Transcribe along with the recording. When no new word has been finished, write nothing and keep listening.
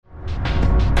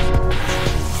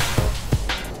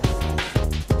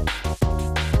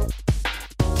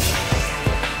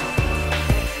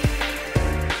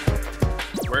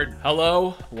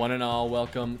Hello, one and all.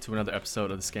 Welcome to another episode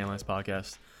of the Scanlines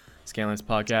Podcast. Scanlines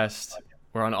Podcast.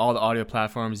 We're on all the audio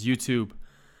platforms. YouTube.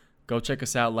 Go check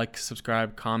us out. Like,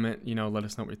 subscribe, comment. Let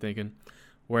us know what you're thinking.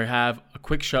 We have a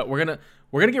quick shot. We're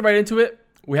gonna get right into it.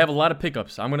 We have a lot of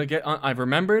pickups. I've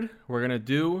remembered. We're gonna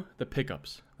do the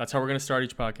pickups. That's how we're gonna start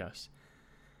each podcast.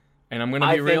 And I'm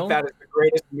gonna be real. I think that is the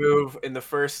greatest move in the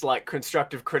first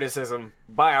constructive criticism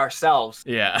by ourselves.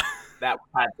 Yeah. That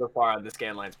we've had so far on the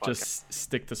Scanlines Podcast. Just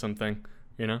stick to something,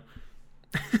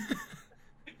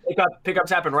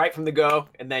 Pickups happen right from the go,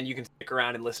 and then you can stick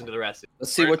around and listen to the rest.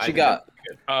 Let's see what you got.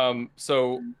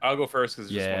 So I'll go first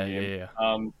because it's just one game.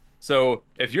 Yeah. So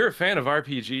if you're a fan of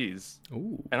RPGs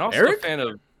and also Eric? a fan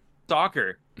of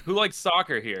soccer, who likes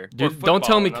soccer here? Dude, don't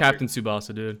tell me Captain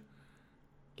Tsubasa, dude.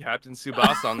 Captain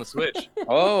Tsubasa on the Switch.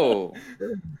 Oh,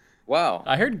 wow.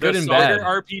 I heard good The and soccer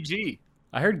bad. RPG.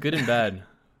 I heard good and bad.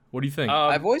 What do you think?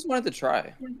 I've always wanted to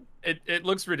try. It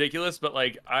looks ridiculous, but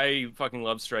I fucking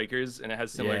love Strikers and it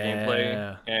has similar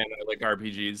gameplay and I like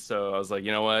RPGs, so I was like,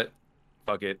 you know what?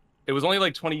 Fuck it. It was only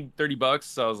like $20-$30,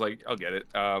 so I was like, I'll get it.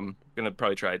 Gonna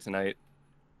probably try it tonight.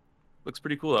 Looks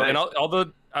pretty cool though.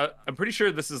 Nice. And I'm pretty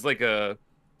sure this is like a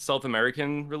South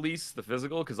American release, the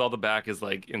physical, because all the back is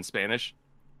like in Spanish.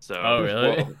 So Oh,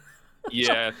 really?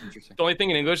 yeah. Interesting. The only thing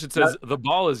in English it says the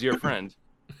ball is your friend.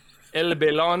 El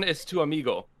balón es tu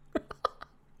amigo.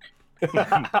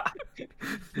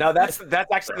 No, that's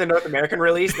actually the North American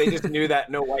release. They just knew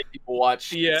that no white people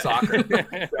watch soccer.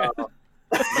 So.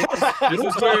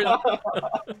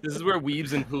 This is where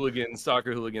weebs and hooligans,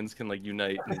 soccer hooligans, can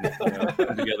unite and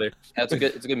come together. That's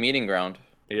it's a good meeting ground.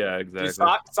 Yeah, exactly. Dude,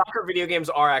 soccer video games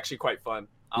are actually quite fun.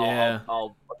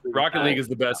 I'll Rocket League is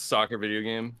the best soccer video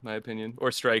game, in my opinion,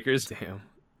 or Strikers. Damn.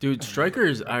 Dude,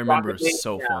 Strikers, I remember, is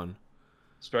so fun.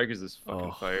 Strikers is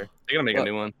fucking fire. They gotta make a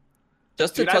new one.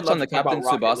 Just to Dude, I'd touch love on the to talk Captain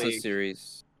about Rocket Tsubasa League.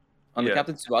 series. On the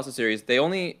Captain Tsubasa series, I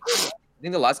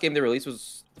think the last game they released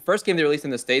was the first game they released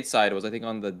in the States side was I think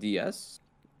on the DS.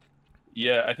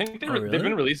 Yeah, I think really? they've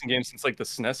been releasing games since the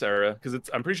SNES era because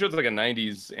I'm pretty sure it's like a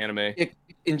 '90s anime.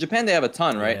 In Japan they have a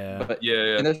ton, right? Yeah. But,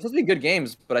 Yeah. and they're supposed to be good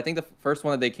games, but I think the first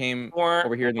one that they came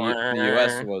over here in the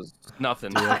US was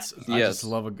Nothing. Dude, I Yes. just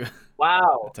love a good.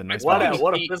 Wow. That's a nice What box.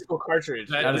 a physical cartridge.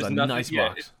 That- That is there's a nothing- nice yeah,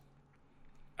 box.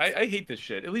 I hate this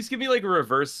shit. At least give me a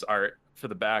reverse art for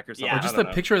the back or something. Yeah. Or I just don't the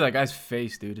know. picture of that guy's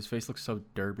face, dude. His face looks so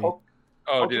derpy.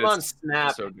 Oh, dude, Pokemon it's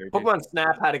Snap. so dirty. Pokemon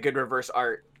Snap had a good reverse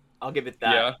art. I'll give it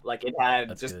that. Yeah. Like it had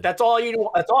That's just good. that's all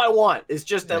I want. It's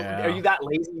just Yeah. are you that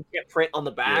lazy you can't print on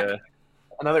the back Yeah.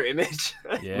 another image?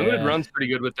 Yeah. Limited Run's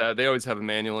pretty good with that. They always have a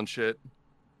manual and shit,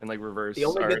 and reverse. The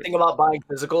only art. good thing about buying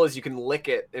physical is you can lick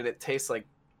it and it tastes like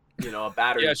a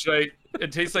battery. Yeah,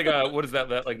 it tastes like what is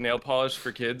that nail polish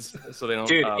for kids so they don't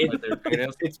Dude, bite their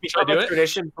fingernails? It's Should I become do a it?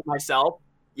 tradition for myself.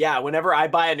 Yeah, whenever I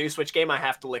buy a new Switch game, I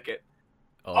have to lick it.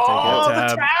 I'll take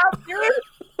the it. tab, dude!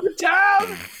 The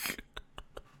tab!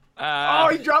 Oh,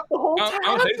 he dropped the whole tab,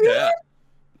 I'll take dude! that.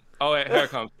 Oh wait, here it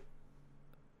comes.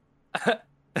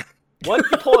 Once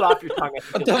you pull it off your tongue, I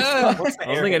think What the fuck? what's the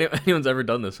I don't think anyone's ever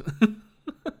done this.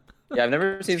 Yeah, I've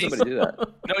never seen somebody do that.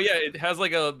 No, yeah, it has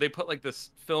they put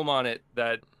this film on it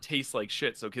that tastes like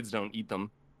shit, so kids don't eat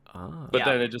them. Ah. But Yeah.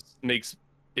 then it just makes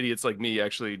idiots like me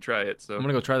actually try it. So I'm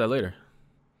gonna go try that later.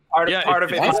 Part Yeah,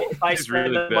 of it it's- is if I it's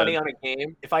spend really the money bad. on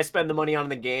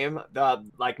a game,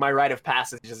 my rite of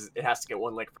passage is it has to get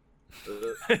one lick.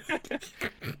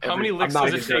 how many licks I'm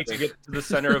not does it even take to joking. get to the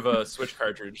center of a Switch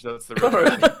cartridge? That's the real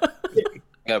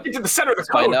Gotta Get to the center of the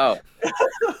find code. out.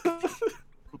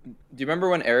 Do you remember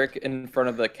when Eric, in front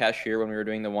of the cashier, when we were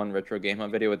doing the one retro game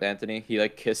hunt video with Anthony, he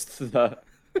kissed the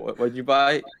what'd you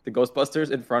buy? The Ghostbusters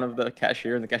in front of the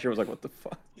cashier, and the cashier was like, "What the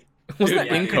fuck?" Was Dude, that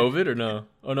in COVID or no?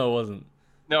 Oh no, it wasn't.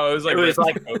 No, it was It was right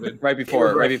like- before COVID.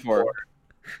 Right before.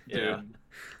 Dude. Yeah.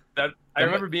 That I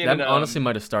remember being that in honestly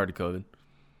might have started COVID.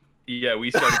 yeah,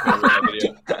 we started COVID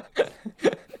with that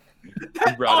video.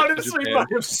 We brought it to Honestly, Japan. might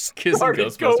have Kissing started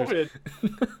Ghostbusters.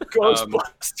 COVID.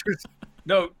 Ghostbusters.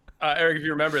 No, Eric, if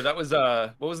you remember, that was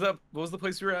what was the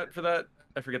place we were at for that?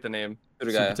 I forget the name.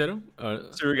 Sweet Guy. potato?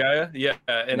 Surugaya? Yeah,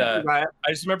 and Right. I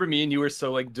just remember me and you were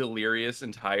so delirious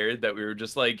and tired that we were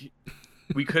just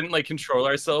we couldn't control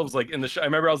ourselves in the show. I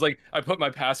remember I was I put my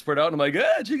passport out and I'm like,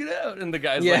 check it out, and the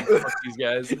guys Yeah. fuck these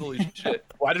guys, holy shit,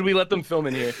 why did we let them film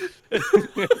in here?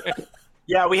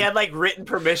 Yeah, we had written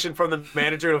permission from the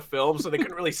manager to film, so they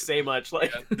couldn't really say much. Yeah,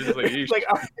 just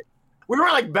yeesh. We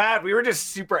weren't bad. We were just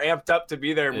super amped up to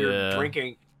be there. We were Yeah.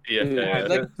 drinking. yeah, Dude,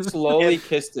 yeah. he slowly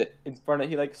kissed it in front of.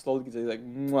 He slowly kissed it.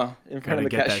 Mwah, in front Gotta of the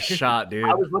get that cashier. shot, dude.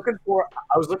 I was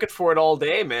looking for it all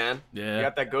day, man. Yeah. We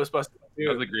got that Ghostbuster That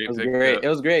was too. a great It was pick. great. Yeah. It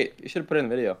was great. You should have put it in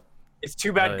the video. It's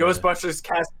too bad Ghostbusters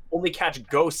only catch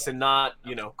ghosts and not,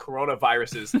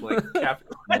 coronaviruses. Like,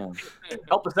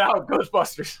 help us out,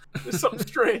 Ghostbusters. There's something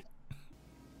strange.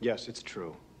 Yes, it's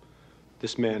true.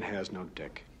 This man has no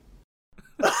dick.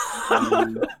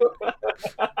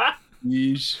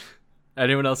 Yeesh.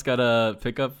 Anyone else got a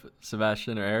pickup,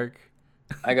 Sebastian or Eric?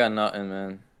 I got nothing,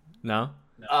 man. No?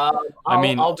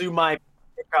 I'll do my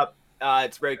pickup.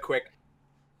 It's very quick.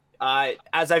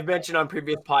 As I've mentioned on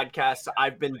previous podcasts,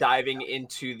 I've been diving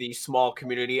into the small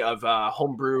community of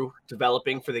homebrew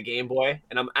developing for the Game Boy,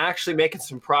 and I'm actually making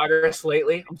some progress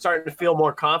lately. I'm starting to feel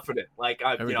more confident. Like,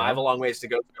 I have a long ways to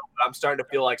go, but I'm starting to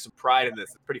feel like some pride in this.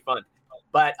 It's pretty fun.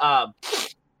 But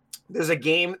there's a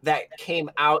game that came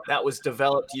out that was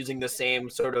developed using the same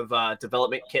sort of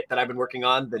development kit that I've been working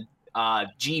on, the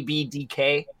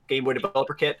GBDK Game Boy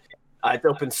Developer Kit. It's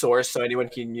open source, so anyone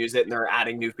can use it, and they're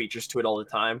adding new features to it all the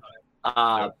time.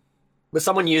 But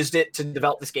someone used it to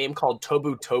develop this game called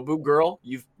Tobu Tobu Girl.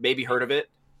 You've maybe heard of it.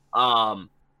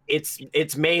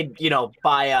 It's made,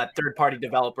 by a third-party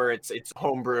developer. It's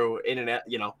homebrew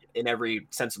in every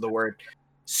sense of the word.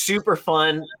 Super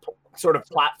fun, sort of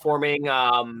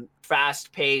platforming,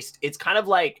 fast-paced. It's kind of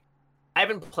like, I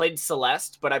haven't played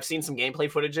Celeste, but I've seen some gameplay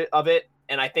footage of it,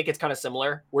 and I think it's kind of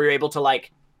similar, where you're able to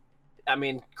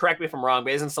correct me if I'm wrong,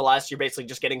 but isn't Celeste, you're basically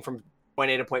just getting from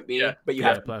point A to point B, but you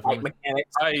have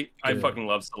mechanics. I fucking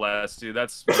love Celeste, dude.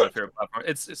 That's one of my favorite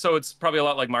platforms. It's probably a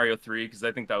lot like Mario 3, because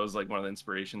I think that was like one of the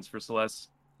inspirations for Celeste.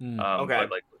 Okay.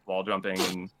 But, like wall jumping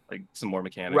and like some more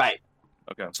mechanics. Right.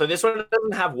 Okay. So this one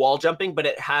doesn't have wall jumping, but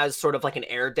it has sort of like an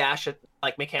air dash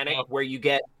mechanic where you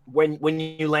get when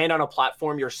you land on a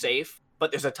platform, you're safe,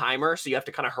 but there's a timer, so you have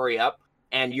to kind of hurry up,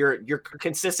 and you're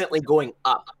consistently going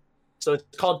up. So it's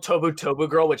called Tobu Tobu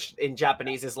Girl, which in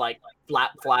Japanese is like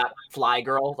flap fly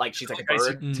girl, like she's like a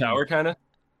bird. Icy Tower kind of.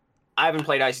 I haven't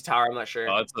played Icy Tower. I'm not sure.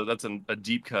 Oh, that's a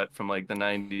deep cut from like the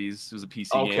 90s. It was a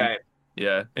PC game.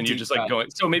 Yeah, and you're just like going.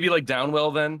 So maybe like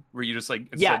Downwell then, where you just like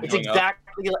it's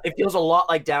exactly. It feels a lot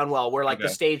like Downwell, where like the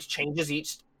stage changes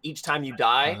each time you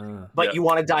die, but you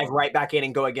want to dive right back in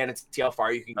and go again and see how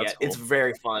far you can get. Cool. It's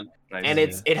very fun, and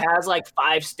it has like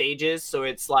 5 stages, so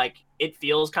it's like it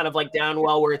feels kind of like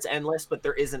Downwell where it's endless, but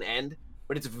there is an end.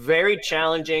 But it's very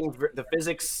challenging. The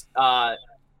physics, I'll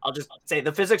just say,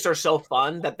 the physics are so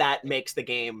fun that makes the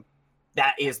game.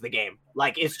 That is the game.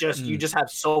 Like, it's just you just have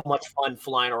so much fun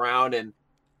flying around and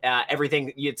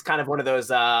everything. It's kind of one of those.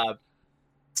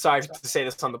 Sorry to say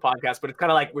this on the podcast, but it's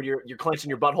kind of like when you're clenching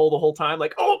your butthole the whole time,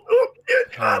 like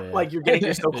like you're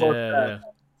getting so close to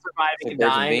surviving and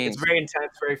dying. It's very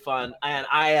intense, very fun, and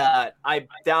I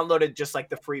downloaded just like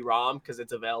the free ROM because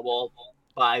it's available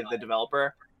by the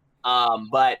developer.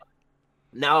 But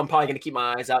now I'm probably gonna keep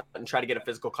my eyes out and try to get a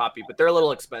physical copy. But they're a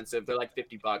little expensive. They're like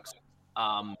 $50.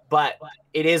 But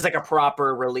it is like a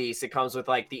proper release. It comes with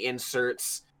like the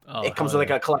inserts. It comes with like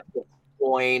a collectible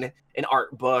coin, an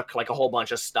art book, like a whole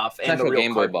bunch of stuff, and the real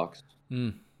Game Boy box,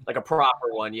 like a proper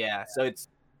one. Yeah, so it's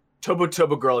Tobu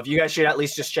Tobu Girl. If you guys should at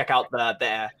least just check out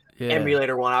the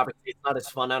emulator one. Obviously, it's not as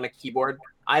fun on a keyboard.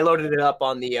 I loaded it up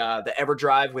on the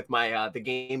EverDrive with my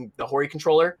the Hori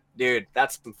controller. Dude,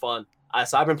 that's some fun.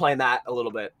 So I've been playing that a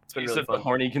little bit. It's been really fun. The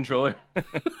horny controller.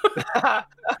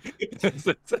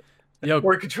 Yo,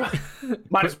 Hori controller.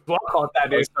 Might as well call it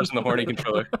that, dude. Touching the horny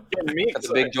controller. That's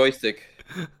a big joystick.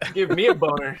 Give me a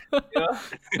boner.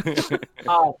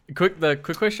 Quick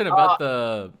question about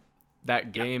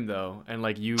that game though, and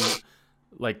like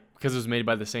because it was made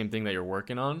by the same thing that you're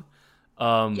working on.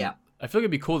 I feel like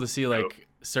it'd be cool to see like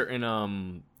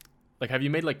certain have you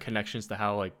made like connections to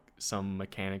how like some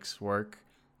mechanics work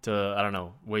to, I don't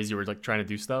know, ways you were like trying to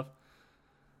do stuff?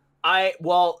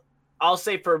 I'll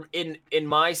say for in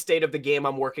my state of the game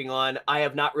I'm working on, I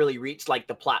have not really reached like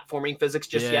the platforming physics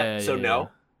just yet. So no.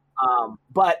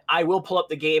 But I will pull up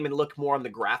the game and look more on the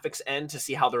graphics end to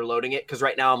see how they're loading it, because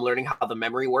right now I'm learning how the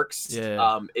memory works.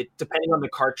 It depending on the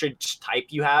cartridge type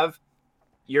you have,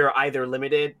 you're either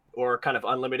limited or kind of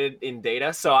unlimited in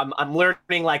data. So I'm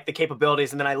learning like the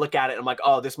capabilities, and then I look at it and I'm like,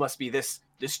 oh, this must be this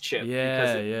chip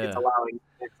because it's allowing.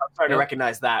 I'm starting to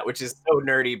recognize that, which is so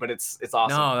nerdy, but it's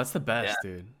awesome. No, that's the best,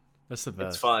 dude. That's the best.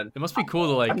 It's fun. It must be cool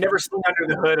to like. I've never seen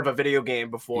under the hood of a video game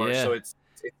before, so it's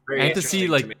very and to see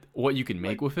like to what you can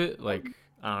make with it, like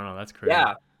I don't know, that's crazy.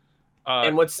 Yeah.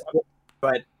 And go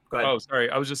ahead. Oh, sorry.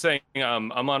 I was just saying. I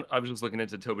was just looking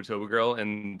into Tobu Tobu Girl,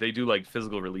 and they do like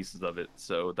physical releases of it.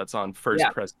 So that's on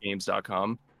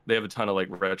firstpressgames.com. They have a ton of like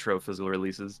retro physical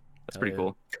releases. That's pretty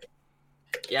cool.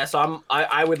 Yeah. So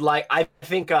I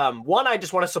think I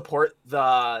just want to support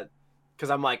because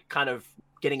I'm like kind of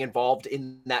getting involved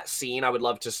in that scene. I would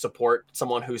love to support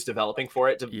someone who's developing for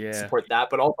it to support that.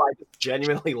 But also, I just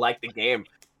genuinely like the game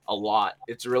a lot.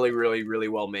 It's really, really, really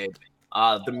well made.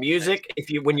 The music,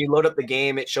 when you load up the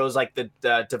game, it shows like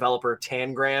the developer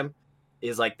Tangram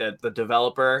is like the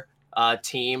developer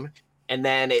team, and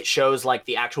then it shows like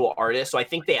the actual artist. So I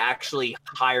think they actually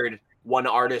hired one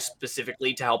artist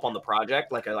specifically to help on the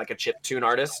project, like a chiptune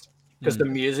artist, because the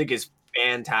music is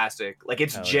fantastic. Like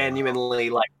it's genuinely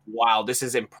like, wow, this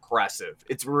is impressive.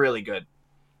 It's really good.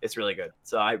 It's really good.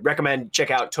 So I recommend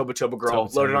check out Toba Toba Girl.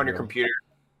 Load it on your computer,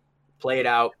 play it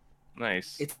out.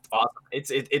 Nice. It's awesome.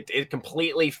 It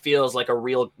completely feels like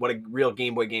what a real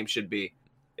Game Boy game should be.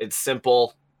 It's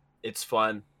simple. It's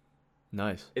fun.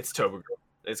 Nice. It's Toba Girl.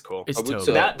 It's cool. It's Toba.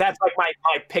 So that's like my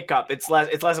pickup. It's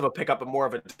less of a pickup and more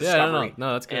of a discovery.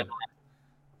 No, that's good.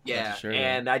 And,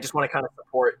 and I just want to kind of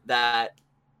support that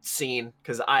scene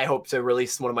because I hope to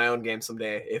release one of my own games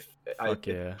someday if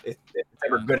it's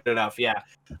ever good enough. Yeah.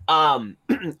 I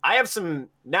have some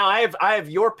now. I have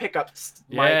your pickups.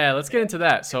 Yeah, let's get into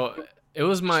that. So this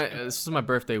was my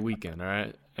birthday weekend, all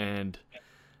right, and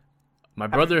my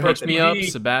brother hooked me up.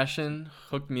 Sebastian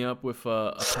hooked me up with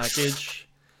a package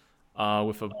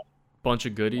with a bunch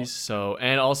of goodies. So,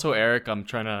 and also Eric,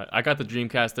 I got the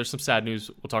Dreamcast. There's some sad news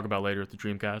we'll talk about later with the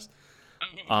Dreamcast.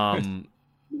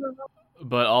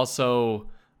 But also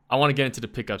I want to get into the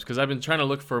pickups because I've been trying to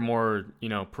look for more,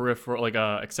 peripheral, like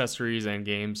accessories and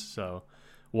games. So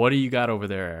what do you got over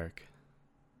there,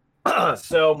 Eric?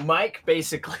 So Mike,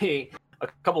 basically a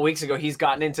couple weeks ago, he's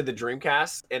gotten into the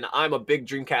Dreamcast, and I'm a big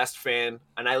Dreamcast fan,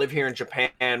 and I live here in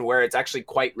Japan where it's actually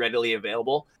quite readily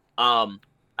available.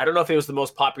 I don't know if it was the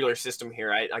most popular system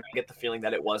here. I get the feeling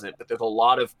that it wasn't, but there's a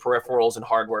lot of peripherals and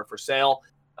hardware for sale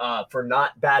for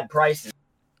not bad prices.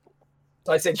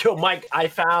 So I said, yo, Mike, I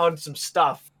found some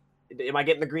stuff. Am I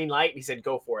getting the green light? And he said,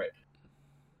 go for it.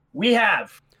 We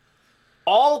have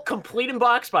all complete in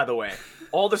box, by the way.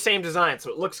 All the same design, so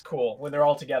it looks cool when they're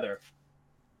all together.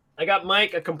 I got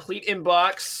Mike a complete in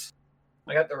box.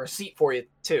 I got the receipt for you,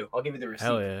 too. I'll give you the receipt.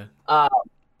 Hell yeah. So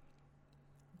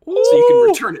you can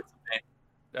return it someday.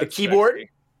 The keyboard. Sexy.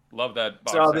 Love that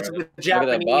box. So this is the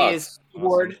Japanese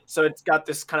keyboard. Awesome. So it's got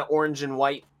this kind of orange and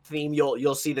white theme.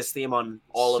 You'll see this theme on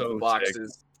all of the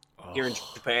boxes here in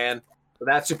Japan. So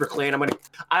that's super clean.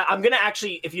 I'm gonna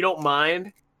actually, if you don't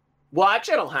mind. Well,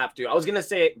 actually, I don't have to. I was gonna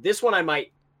say this one. I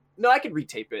could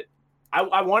retape it.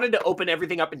 I wanted to open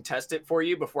everything up and test it for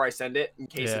you before I send it in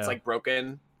case it's like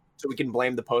broken, so we can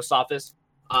blame the post office.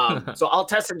 So I'll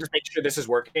test it and just make sure this is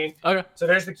working. Okay. So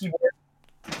there's the keyboard.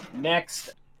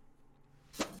 Next,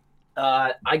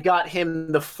 I got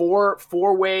him the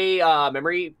four-way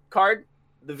memory card,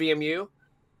 the VMU.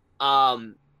 I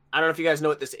don't know if you guys know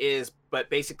what this is, but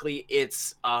basically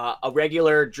it's a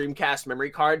regular Dreamcast memory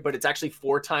card, but it's actually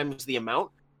 4 times the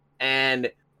amount.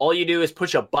 And all you do is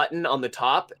push a button on the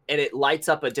top, and it lights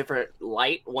up a different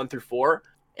light, 1 through 4,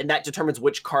 and that determines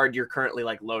which card you're currently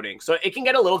like loading. So it can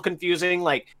get a little confusing,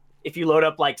 like if you load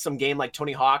up like some game like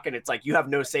Tony Hawk, and it's like you have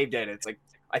no save data. It's like,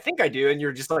 I think I do, and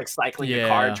you're just like cycling your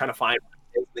card trying to find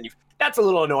it. Then that's a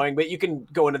little annoying, but you can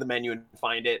go into the menu and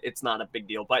find it. It's not a big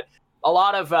deal. But a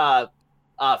lot of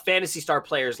Phantasy Star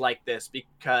players like this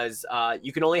because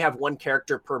you can only have 1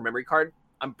 character per memory card,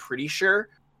 I'm pretty sure,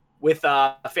 with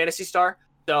Phantasy Star.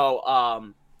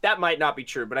 So that might not be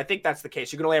true, but I think that's the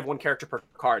case. You can only have 1 character per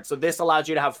card. So this allows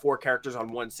you to have 4 characters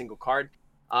on 1 single card.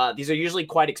 These are usually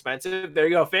quite expensive. There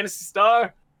you go, Phantasy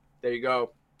Star. There you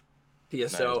go.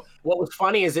 PSO. Nice. What was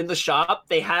funny is in the shop,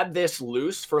 they had this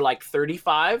loose for like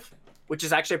 $35, which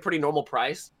is actually a pretty normal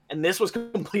price. And this was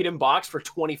complete in box for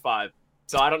 $25.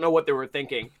 So I don't know what they were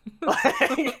thinking.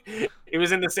 It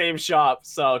was in the same shop.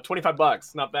 So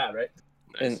 $25, not bad, right?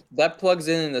 Nice. And that plugs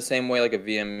in the same way like a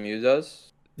VMU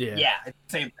does? Yeah. Yeah, it's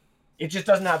the same. It just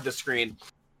doesn't have the screen.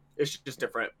 It's just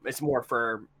different. It's more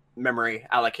for memory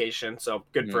allocation. So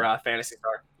good for Phantasy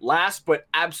Star. Last but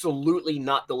absolutely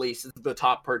not the least is the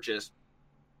top purchase.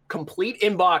 Complete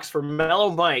inbox for Mellow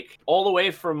Mike, all the way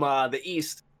from the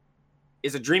east,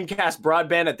 is a Dreamcast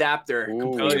broadband adapter.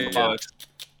 Complete inbox.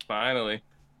 Finally.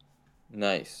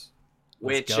 Nice.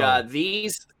 Which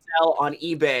these sell on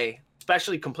eBay,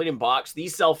 especially complete in box.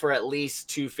 These sell for at least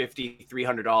 $250,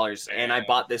 $300, and I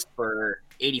bought this for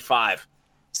 $85.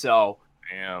 So,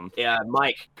 yeah,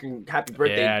 Mike, happy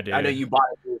birthday! Yeah, dude. I know you bought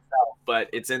it for yourself, but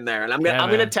it's in there, and I'm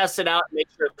gonna test it out and make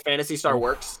sure Phantasy Star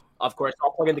works. Of course, I'll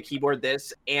plug in the keyboard,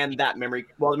 this, and that memory.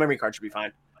 Well, the memory card should be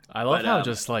fine. I love how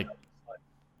just like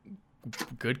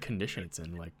good condition it's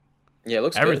in. Like, yeah, it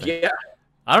looks everything. Good. Yeah.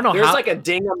 I don't know. There's like a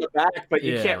ding on the back, but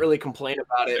you can't really complain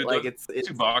about it. Dude, like it's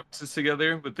 2 boxes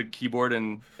together with the keyboard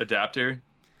and adapter.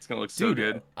 It's gonna look so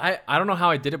good. I don't know how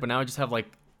I did it, but now I just have like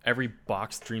every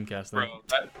boxed Dreamcast thing.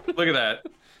 Bro, look at that.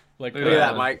 Look at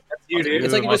that, Mike. That's you, dude.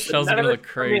 It's like my shells are gonna look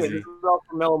crazy. This is all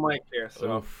from Mellow Mike here,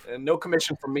 so and no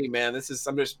commission from me, man. I'm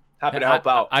just happy to help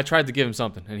out. I tried to give him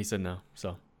something, and he said no.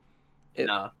 So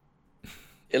nah.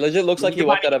 It legit looks like he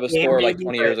walked out of a store like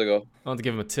 20 years ago. I want to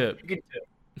give him a tip.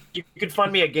 You could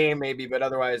fund me a game maybe, but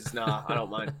otherwise, nah, I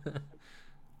don't mind.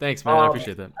 Thanks, man. I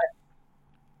appreciate that.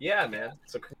 Yeah, man.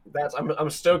 So I'm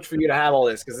stoked for you to have all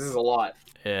this because this is a lot.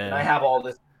 Yeah. And I have all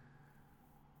this.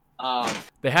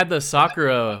 They had the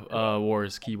Sakura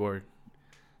Wars keyboard,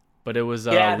 but it was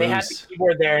they had the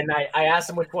keyboard there, and I asked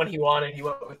him which one he wanted. He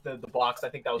went with the box. I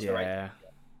think that was the right.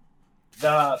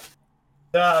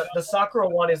 The Sakura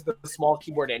one is the small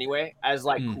keyboard anyway. As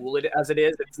cool as it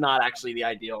is, it's not actually the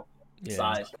ideal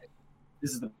size.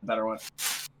 This is the better one.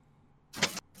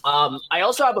 I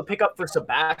also have a pickup for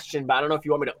Sebastian, but I don't know if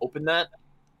you want me to open that,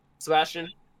 Sebastian.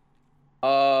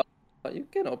 You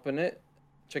can open it.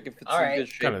 Check if it's in good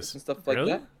shape and stuff like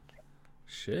that.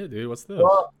 Shit, dude, what's this?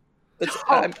 Well,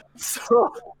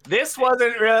 so this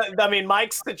wasn't really. I mean,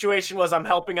 Mike's situation was I'm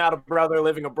helping out a brother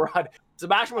living abroad.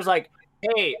 Sebastian was like,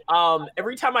 "Hey,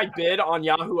 every time I bid on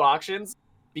Yahoo auctions,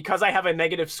 because I have a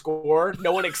negative score,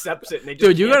 no one accepts it, and they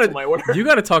just cancel my order." You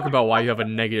gotta talk about why you have a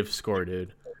negative score,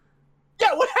 dude.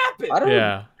 Yeah, what happened?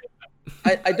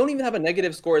 I don't even have a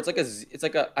negative score. It's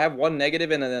like I have one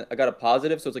negative and then I got a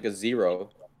positive, so it's like a 0.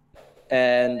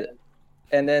 And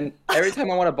then every time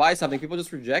I want to buy something, people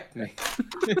just reject me.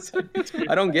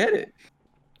 I don't get it.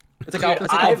 It's like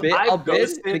I'll bid,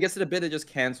 and it gets to the bid, they just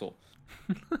cancel.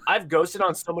 I've ghosted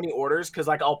on so many orders because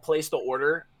I'll place the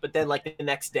order, but then the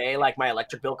next day my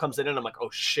electric bill comes in and I'm like, oh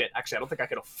shit, actually I don't think I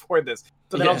can afford this.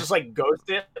 So then I'll just ghost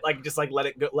it,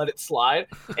 let it slide.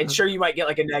 And sure, you might get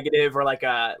a negative or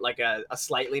a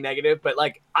slightly negative, but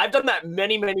I've done that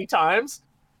many times,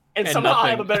 and somehow I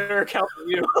have a better account than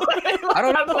you. I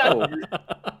don't know.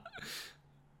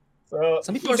 So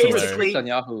some people are so strict on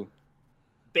Yahoo.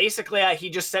 Basically, he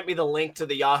just sent me the link to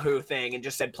the Yahoo thing and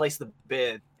just said, place the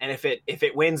bid. And if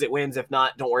it wins, it wins. If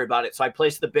not, don't worry about it. So I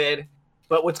placed the bid.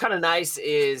 But what's kind of nice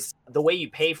is the way you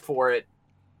pay for it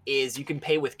is you can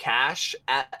pay with cash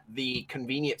at the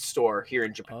convenience store here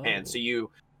in Japan. So you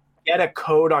get a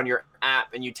code on your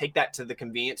app and you take that to the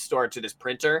convenience store to this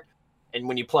printer. And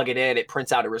when you plug it in, it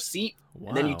prints out a receipt. Wow.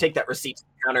 And then you take that receipt to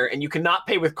the counter, and you cannot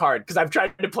pay with card because I've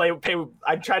tried to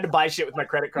I've tried to buy shit with my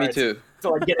credit card. Me too.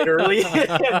 So I get it early,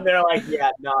 and they're like,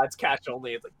 "Yeah, no, it's cash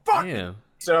only." It's like, fuck. Yeah.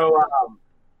 So,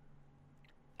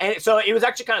 and so it was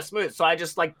actually kind of smooth. So I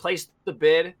just placed the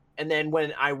bid, and then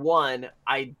when I won,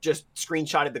 I just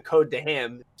screenshotted the code to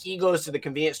him. He goes to the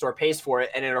convenience store, pays for it,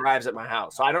 and it arrives at my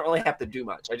house. So I don't really have to do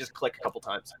much. I just click a couple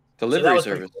times. Delivery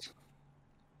service. Cool.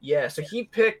 Yeah, so he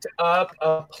picked up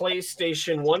a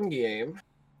PlayStation 1 game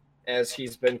as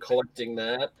he's been collecting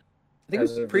that. I think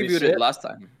we previewed it last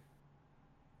time.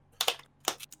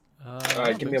 All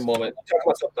right, give me a moment. Talk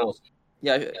about something else.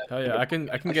 Yeah. Oh yeah, I can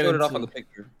get showed it off on the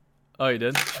picture. Oh, you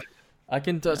did? I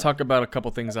can talk about a couple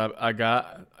things I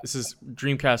got. This is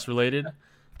Dreamcast related.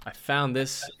 I found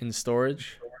this in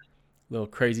storage. Little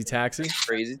Crazy Taxi.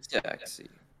 Crazy Taxi.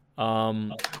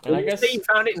 And I guess you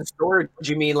found it in storage.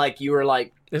 You mean you were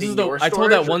this is I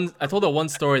told that one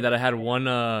story that I had one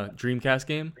Dreamcast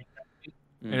game,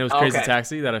 and it was Crazy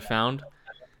Taxi that I found,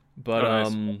 but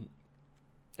and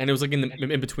it was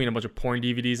in between a bunch of porn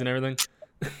DVDs and everything.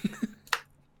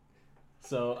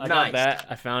 So I got that.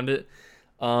 I found it.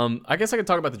 I guess I could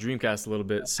talk about the Dreamcast a little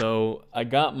bit. So I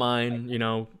got mine,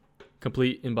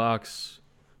 complete inbox,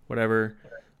 whatever.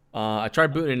 I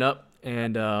tried booting it up,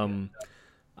 and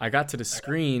I got to the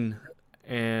screen,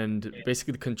 and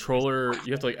basically the controller,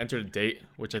 you have to enter the date,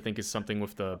 which I think is something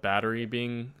with the battery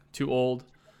being too old.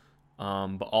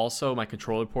 But also my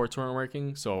controller ports weren't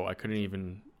working, so I couldn't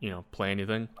even, play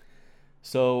anything.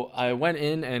 So I went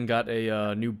in and got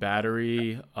a new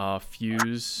battery,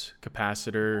 fuse,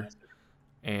 capacitor,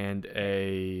 and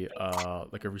a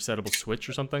resettable switch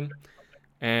or something.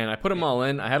 And I put them all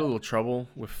in. I had a little trouble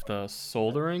with the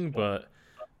soldering, but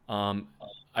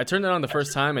I turned it on the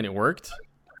first time and it worked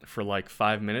for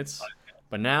 5 minutes.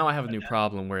 But now I have a new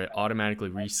problem where it automatically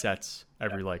resets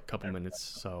every couple minutes.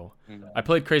 So I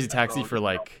played Crazy Taxi for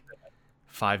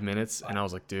 5 minutes and I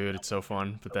was like, dude, it's so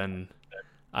fun. But then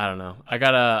I don't know.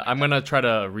 I'm gonna try to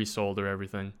resolder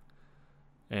everything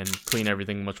and clean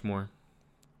everything much more.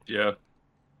 Yeah.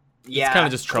 Yeah. It's kind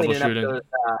of just troubleshooting.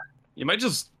 You might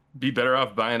just be better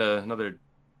off buying another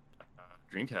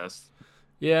Dreamcast.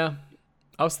 Yeah.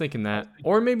 I was thinking that,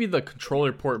 or maybe the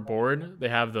controller port board. They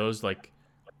have those brand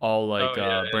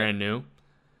new,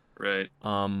 right?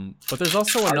 But there's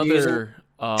also another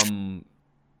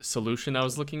solution I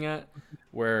was looking at,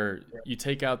 where you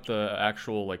take out the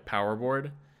actual like power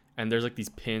board, and there's like these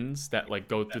pins that like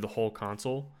go through the whole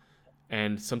console,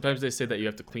 and sometimes they say that you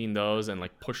have to clean those and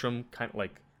like push them, kind of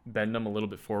like bend them a little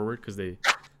bit forward, because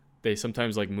they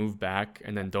sometimes like move back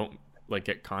and then don't like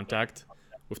get contact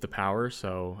with the power.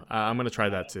 So I'm gonna try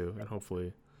that too, and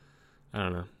hopefully, I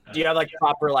don't know. Do you have like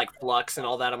proper like flux and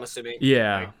all that? I'm assuming.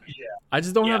 Yeah. I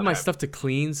just don't have my stuff to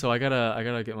clean, so I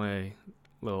gotta get my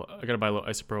I gotta buy a little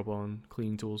isopropyl and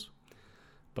cleaning tools.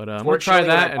 But I'm gonna try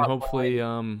that, and hopefully,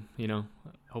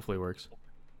 hopefully it works.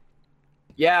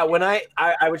 Yeah, when I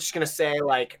was just gonna say,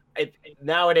 like,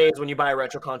 nowadays when you buy a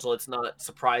retro console, it's not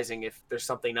surprising if there's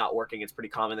something not working. It's pretty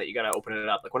common that you gotta open it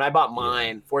up. Like when I bought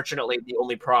mine, fortunately, the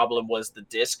only problem was the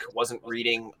disc wasn't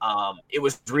reading. It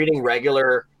was reading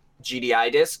regular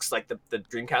GDI discs, like the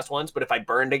Dreamcast ones. But if I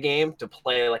burned a game to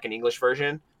play like an English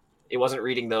version, it wasn't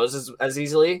reading those as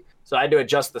easily. So I had to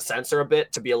adjust the sensor a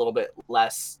bit to be a little bit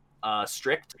less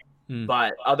strict.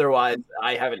 But otherwise,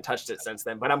 I haven't touched it since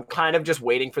then. But I'm kind of just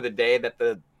waiting for the day that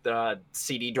the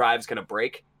CD drive's going to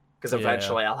break, because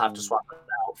eventually I'll have to swap it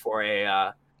out for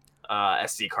a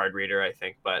SD card reader, I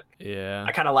think. But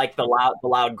I kind of like the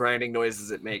loud grinding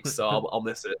noises it makes, so I'll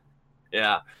miss it.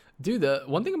 Yeah. Dude, the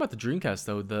one thing about the Dreamcast,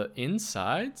 though, the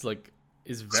insides, like,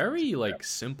 is very, like,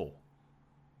 simple.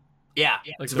 Yeah,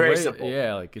 like, it's very simple.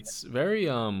 Yeah, like, it's very,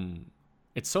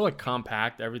 it's so, like,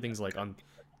 compact. Everything's, like, on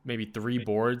maybe 3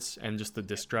 boards and just the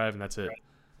disk drive, and that's it.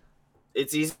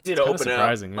 It's easy to open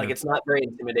up. Yeah. Like, it's not very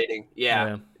intimidating.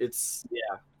 Yeah. It's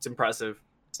impressive.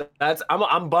 So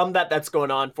I'm bummed that that's going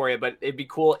on for you, but it'd be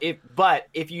cool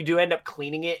if you do end up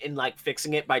cleaning it and like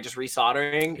fixing it by just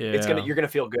resoldering, you're gonna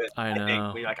feel good. I know.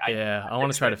 I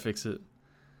want to try to fix it.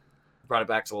 Brought it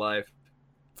back to life.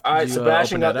 All right,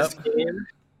 Sebastian got this game.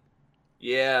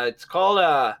 Yeah, it's called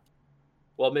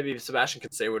well, maybe Sebastian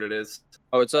can say what it is.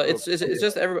 Oh, it's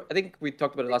just I think we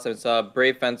talked about it last time. It's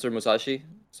Brave Fencer Musashi.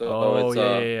 So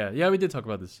yeah, we did talk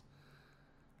about this.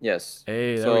 Yes.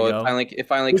 Hey, there we go. It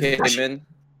finally came in.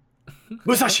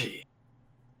 Musashi.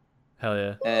 Hell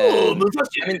yeah. And,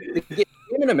 Musashi. I mean, the game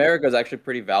in America is actually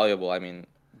pretty valuable. I mean,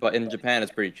 but in Japan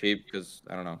it's pretty cheap because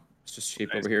I don't know, it's just cheap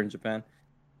over here in Japan.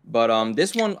 But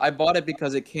this one I bought it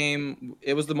because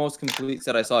it was the most complete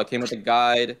set I saw. It came with a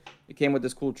guide. It came with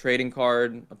this cool trading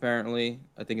card. Apparently,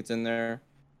 I think it's in there,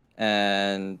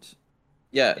 and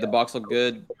the box looked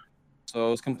good, so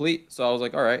it was complete. So I was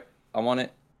like, all right, I want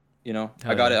it. You know,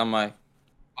 I got it on my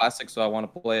classic, so I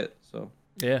want to play it. So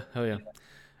yeah, hell yeah,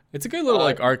 it's a good little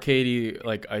like arcadey,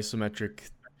 like isometric,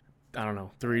 I don't know,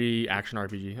 3D action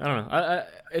RPG. I don't know.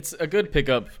 It's a good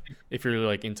pickup if you're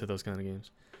like into those kind of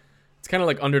games. It's kind of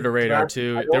like under the radar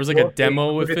too. There was like a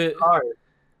demo with it.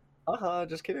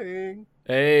 Just kidding.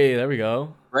 Hey, there we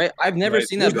go. Right, I've never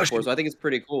seen that before, so I think it's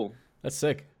pretty cool. That's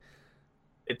sick.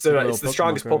 It's the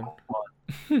strongest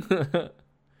Pokemon.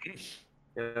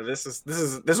 Yeah, this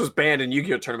was banned in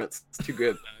Yu-Gi-Oh tournaments. It's too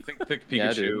good. I think Pick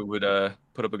Pikachu would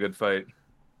put up a good fight.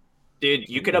 Dude,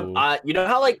 you could have you know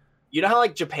how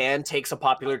like Japan takes a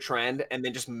popular trend and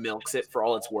then just milks it for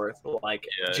all it's worth. Like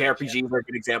JRPGs are a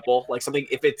good example. Like something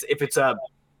if it's a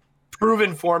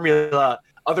proven formula,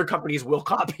 other companies will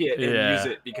copy it and use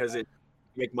it because it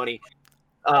make money.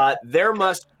 There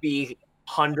must be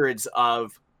hundreds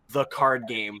of the card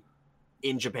game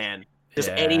in Japan. Just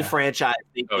any franchise.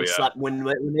 When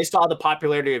they saw the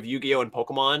popularity of Yu-Gi-Oh and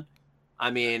Pokemon,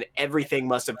 I mean, everything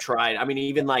must have tried. I mean,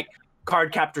 even like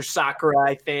Card Captor Sakura,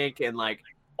 I think, and like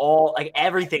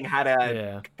everything had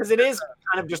because it is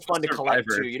kind of just fun to collect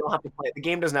too. You don't have to play it. The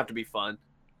game doesn't have to be fun.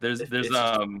 There's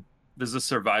a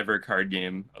Survivor card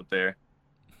game out there.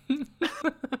 Which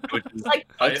is, like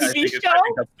a TV show? I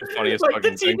think that's the funniest like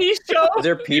the TV show? Are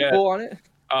there people on it?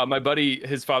 My buddy,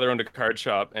 his father owned a card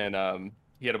shop, and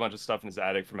he had a bunch of stuff in his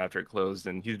attic from after it closed,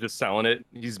 and he's just selling it.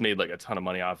 He's made like a ton of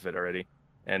money off of it already,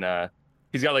 and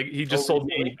he's got he just sold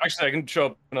me. Actually, I can show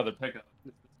up another pickup.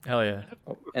 Hell yeah!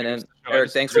 And then Eric,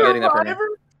 thanks for getting that for me.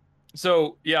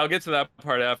 So yeah, I'll get to that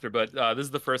part after, but this is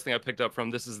the first thing I picked up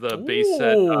from. This is the base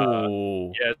set.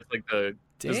 It's like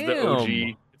this is the OG.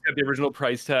 It's got the original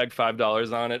price tag,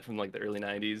 $5 on it from like the early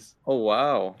 '90s. Oh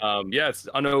wow! It's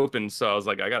unopened, so I was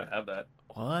like, I gotta have that.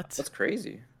 What? That's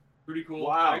crazy. Pretty cool.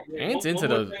 Wow. Ant's into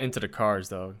the cars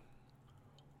though.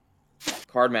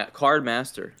 Card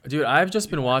master. Dude, I've just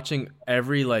been watching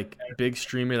every like big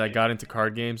streamer that got into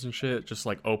card games and shit, just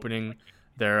like opening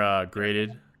their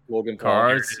graded Logan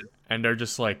cards, and they're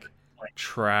just like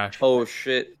trash. Oh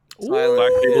shit!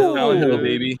 Silent Hill,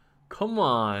 baby. Come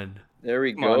on. There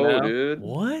we go, dude.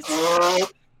 What?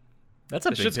 That's a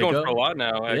big shit's pickup. going for a lot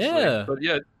now, actually. Yeah. But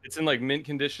yeah, it's in like mint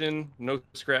condition, no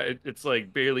scratch. It's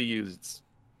like barely used. It's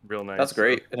real nice. That's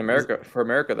great in America. For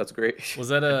America, that's great. Was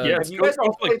that a? Yeah, Have it's you guys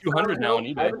all like played 200 now on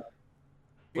Silent eBay. Hill?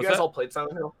 You guys all played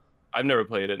Silent Hill? I've never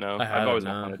played it. No, I've always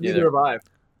wanted to. Neither have I.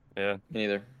 Yeah. Me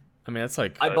neither. I mean, that's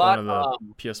like I one bought of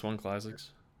the PS1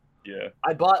 classics. Yeah.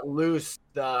 I bought Loose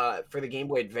for the Game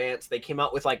Boy Advance. They came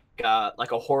out with like a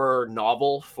horror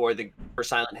novel for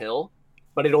Silent Hill,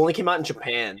 but it only came out in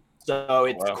Japan. So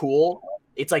it's cool.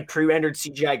 It's like pre-rendered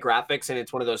CGI graphics, and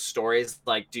it's one of those stories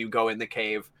like, do you go in the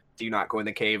cave? Do you not go in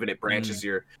the cave? And it branches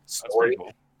your story.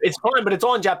 Cool. It's fun, but it's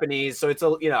all in Japanese, so it's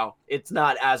it's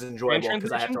not as enjoyable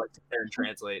because I have to like sit there and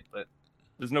translate. But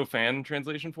there's no fan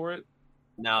translation for it.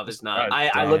 No, there's not.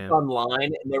 I looked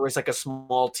online, and there was like a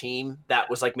small team that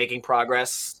was like making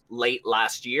progress late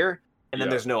last year, and then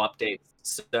there's no updates.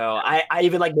 So I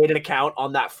even like made an account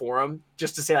on that forum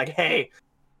just to say like, hey,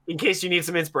 in case you need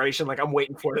some inspiration, like I'm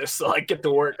waiting for this, so like get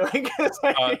to work. Real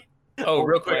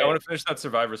quick, I want to finish that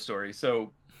Survivor story.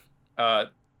 So,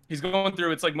 he's going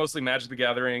through. It's like mostly Magic the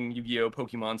Gathering, Yu-Gi-Oh,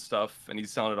 Pokemon stuff, and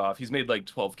he's selling it off. He's made like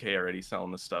 12K already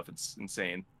selling this stuff. It's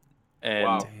insane.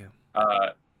 And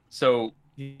so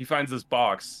he finds this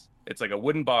box. It's like a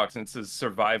wooden box, and it says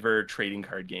Survivor trading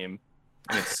card game,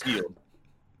 and it's sealed.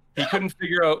 He couldn't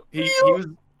figure out.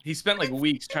 He spent like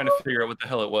weeks trying to figure out what the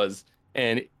hell it was,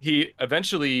 and he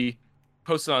eventually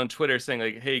posted on Twitter saying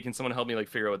like, "Hey, can someone help me like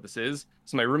figure out what this is?"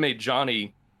 So my roommate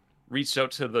Johnny reached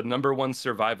out to the #1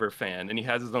 Survivor fan, and he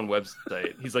has his own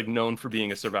website. He's like known for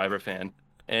being a Survivor fan,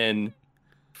 and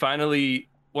finally,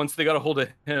 once they got a hold of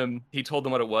him, he told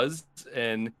them what it was,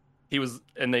 and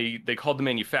they called the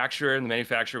manufacturer, and the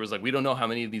manufacturer was like, "We don't know how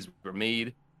many of these were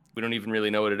made. We don't even really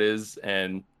know what it is."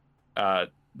 And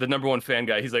the #1 fan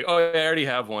guy, he's like, "Oh, yeah, I already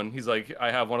have one." He's like,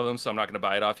 "I have one of them, so I'm not going to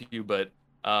buy it off you." But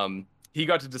he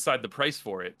got to decide the price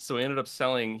for it, so he ended up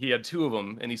selling. He had 2 of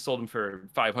them, and he sold them for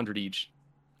 $500 each.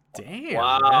 Damn!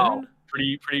 Wow, man.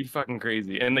 Pretty fucking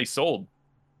crazy. And they sold.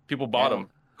 People bought them.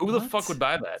 Who the fuck would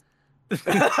buy that? It's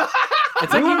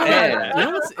like you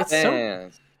know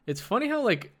what's it's funny how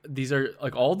like these are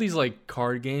like all these like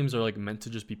card games are like meant to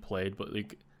just be played, but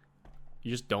like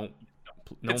you just don't.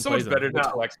 No it's so much better to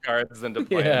collect cards than to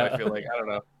play them, I feel like. I don't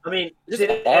know. I mean,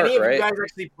 did any of you guys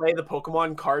actually play the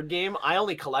Pokemon card game? I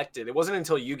only collected. It wasn't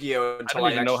until Yu-Gi-Oh! Until I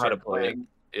didn't even know how to play it.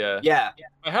 Yeah.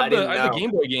 I have the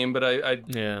Game Boy game, but I've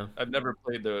never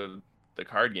played the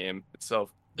card game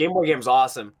itself. Game Boy game's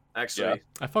awesome, actually. Yeah.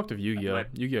 I fucked with Yu-Gi-Oh!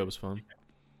 Yu-Gi-Oh! Was fun.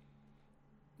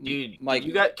 Dude, Mike,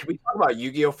 can we talk about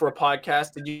Yu-Gi-Oh! For a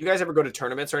podcast? Did you guys ever go to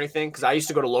tournaments or anything? Because I used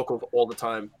to go to locals all the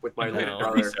time with my little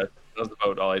brother. That was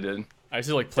about all I did. I used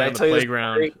to like play on the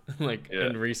playground, like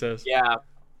in recess. Yeah.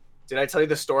 Did I tell you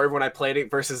the story when I played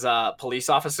it versus a police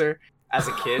officer as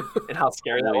a kid and how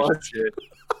scary that was? Shit.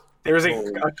 There was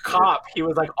a cop. He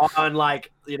was like on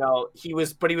like, he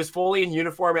was fully in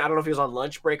uniform. I don't know if he was on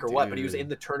lunch break or what, but he was in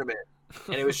the tournament.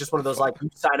 And it was just one of those like, you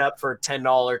sign up for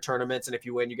 $10 tournaments, and if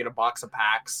you win, you get a box of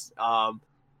packs.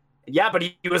 But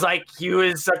he was a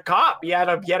cop. He had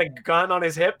a gun on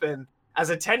his hip, and as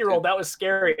a 10-year-old, that was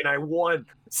scary, and I won.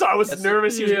 So I was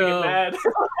nervous he was gonna get mad.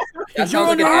 That sounds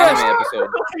like an anime episode.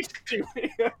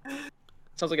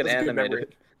 Sounds like an anime.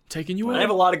 Taking you in. I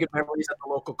have a lot of good memories at the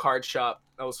local card shop.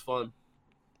 That was fun.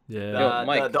 Yeah.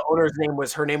 The owner's name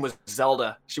was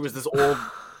Zelda. She was this old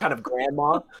kind of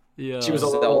grandma. Yeah. She was a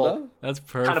Zelda. little, that's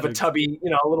perfect. kind of a tubby,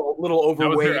 a little overweight. That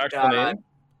was her actual name?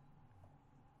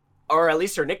 Or at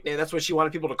least her nickname. That's what she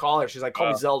wanted people to call her. She's like,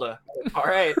 call me Zelda. All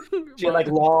right. She had like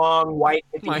long white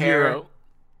my hair. Hero.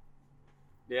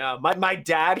 Yeah. My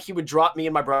dad, he would drop me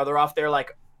and my brother off there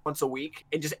like once a week,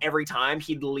 and just every time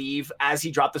he'd leave as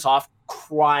he dropped us off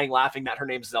crying, laughing that her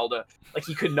name's Zelda. Like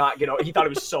he could not get over. He thought it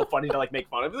was so funny to like make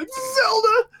fun of. He's like,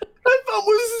 Zelda, I thought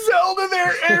was Zelda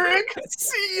there, Eric.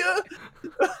 See ya.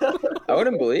 I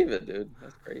wouldn't believe it, dude.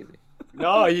 That's crazy.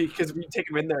 No, because we take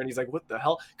him in there and he's like, what the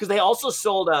hell? Because they also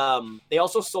sold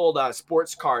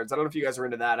sports cards. I don't know if you guys were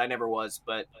into that. I never was,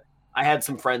 but I had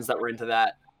some friends that were into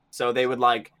that. So they would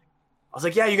like, I was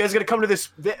like, yeah, you guys got to come to this.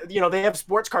 They have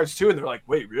sports cards too, and they're like,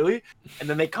 wait, really? And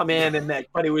then they come in, and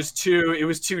but it was too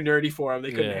nerdy for them.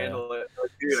 They couldn't handle it.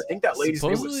 Like, dude, I think that lady's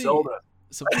name was Zelda.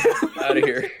 Out of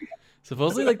here.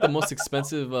 Supposedly, like the most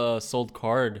expensive sold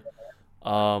card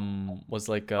was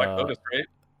like Black Lotus, right?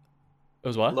 It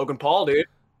was what? Logan Paul, dude.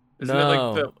 Isn't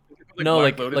no,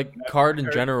 it like like card in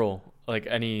general, like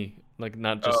any, like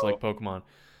not just like Pokemon.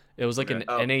 It was like an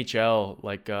NHL,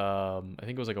 like I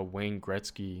think it was like a Wayne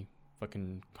Gretzky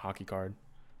fucking hockey card.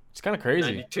 It's kind of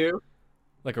crazy. 92?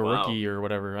 Like a rookie or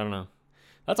whatever. I don't know.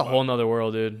 That's a whole nother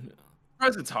world, dude.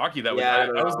 I'm surprised it's hockey that was. I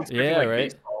was expecting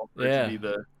baseball for it to be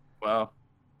the. Wow.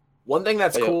 One thing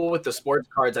that's cool with the sports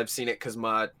cards, I've seen it because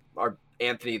our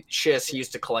Anthony Schiss, he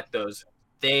used to collect those.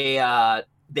 They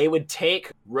would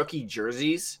take rookie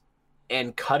jerseys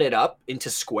and cut it up into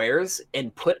squares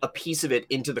and put a piece of it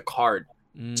into the card.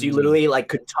 So you literally like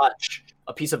could touch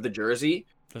a piece of the jersey.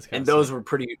 And those were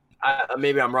pretty.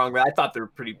 Maybe I'm wrong, but I thought they were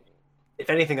pretty. If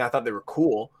anything, I thought they were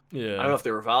cool. Yeah. I don't know if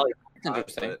they were valuable.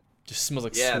 Just smells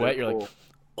like sweat. You're cool. Like,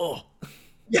 oh.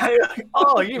 Yeah. You're like,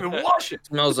 oh, you didn't even wash it.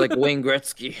 Smells like Wayne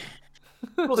Gretzky.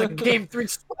 Smells like Game 3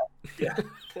 sweat. Yeah.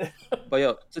 But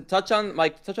yo, to touch on the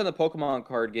Pokemon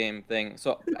card game thing.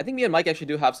 So I think me and Mike actually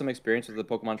do have some experience with the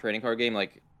Pokemon trading card game,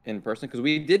 like in person, because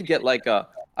we did get like I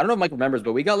don't know if Mike remembers,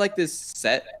 but we got like this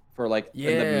set for like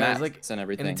the mats and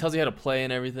everything. And it tells you how to play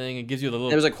and everything. It gives you the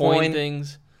little There's a coin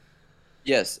things.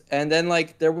 Yes, and then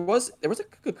like there was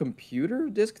like a computer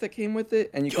disc that came with it,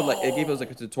 and you could it gave us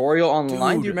like a tutorial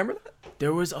online. Dude, do you remember that?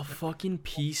 There was a fucking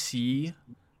PC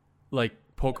like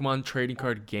Pokemon trading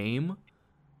card game,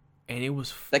 and it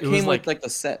was came with like the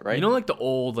set, right? You know, like the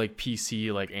old like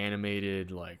PC like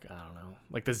animated like I don't know,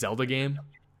 like the Zelda game,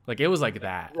 like it was like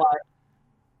that.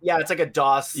 Yeah, it's like a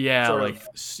DOS. Yeah,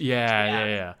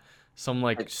 yeah. Some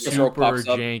like super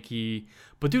janky.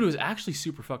 But dude, it was actually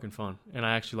super fucking fun, and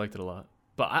I actually liked it a lot.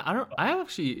 But I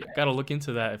actually got to look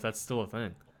into that if that's still a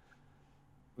thing.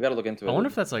 We got to look into it. I wonder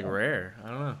if that's like rare. I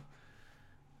don't know.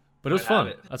 But it was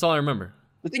fun. That's all I remember.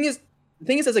 The thing is,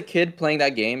 as a kid playing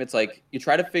that game, it's like you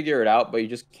try to figure it out, but you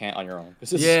just can't on your own.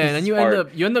 Yeah, and then you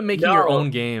end up making your own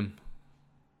game.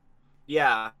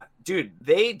 Yeah, dude,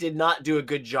 they did not do a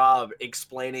good job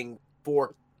explaining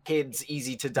for kids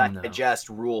easy to digest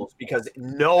rules, because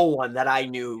no one that I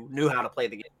knew how to play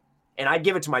the game. And I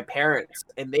give it to my parents,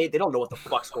 and they don't know what the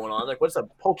fuck's going on. Like, what's a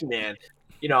Pokemon?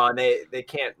 You know, and they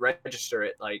can't register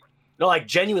it. Like, no, like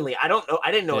genuinely, I don't know.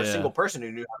 I didn't know a single person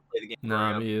who knew how to play the game.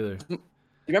 No, me either. You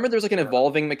remember there's like an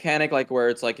evolving mechanic, like where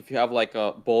it's like if you have like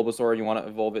a Bulbasaur and you want to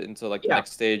evolve it into like the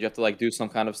next stage, you have to like do some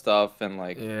kind of stuff and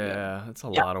like it's a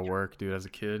lot of work, dude. As a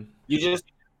kid, you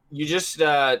just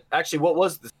actually, what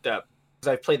was the step?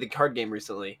 Because I played the card game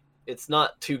recently. It's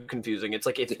not too confusing. It's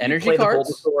like if you energy play cards?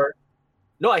 the Bulbasaur.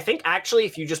 No, I think actually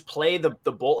if you just play the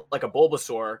like a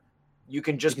Bulbasaur, you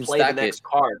can just play the next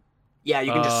card. Yeah,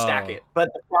 you can just stack it.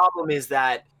 But the problem is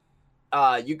that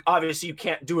you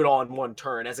can't do it all in one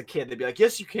turn. As a kid, they'd be like,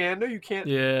 "Yes, you can. No, you can't."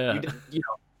 Yeah. You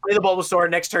know, play the Bulbasaur.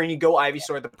 Next turn, you go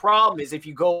Ivysaur. The problem is if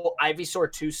you go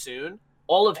Ivysaur too soon,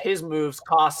 all of his moves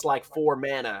cost like 4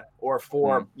 mana or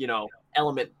 4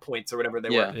 element points or whatever they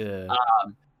were. Yeah.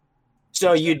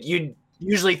 So you'd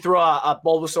usually throw a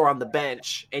Bulbasaur on the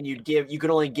bench, and you could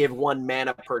only give 1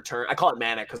 mana per turn. I call it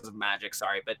mana because of Magic,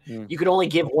 sorry, but you could only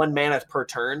give 1 mana per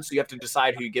turn, so you have to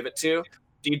decide who you give it to.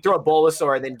 So you'd throw a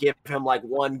Bulbasaur and then give him like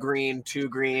 1 green, 2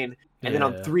 green, and then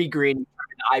on 3 green, you turn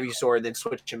an Ivysaur and then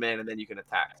switch him in, and then you can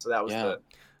attack. So that was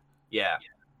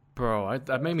Bro,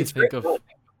 that made me think of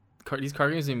these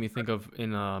card games. Made me think of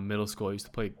in middle school. I used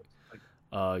to play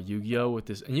Yu-Gi-Oh with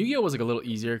this, and Yu-Gi-Oh was like a little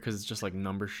easier because it's just like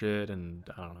number shit, and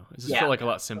I don't know, it just felt like a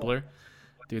lot simpler.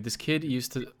 Dude, this kid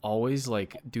used to always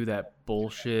like do that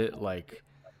bullshit. Like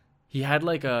he had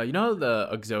like the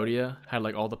Exodia had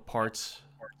like all the parts,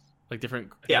 like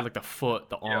different, had, like the foot,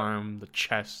 the arm, the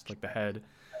chest, like the head.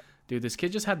 Dude, this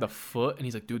kid just had the foot, and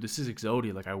he's like, dude, this is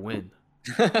Exodia, like I win.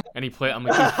 And he played. I'm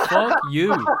like, dude, fuck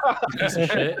you piece of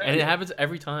shit. And it happens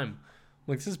every time.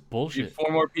 Like, this is bullshit.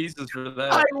 4 more pieces for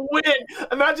that. I win.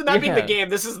 Imagine that being the game.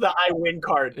 This is the I win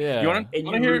card. Yeah. You want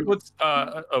to hear what's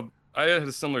I had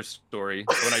a similar story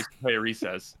when I used to play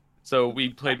Recess. So we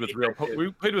played with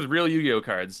real Yu-Gi-Oh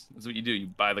cards. That's what you do. You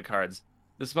buy the cards.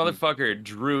 This motherfucker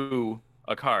drew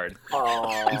a card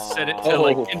and set it to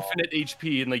like infinite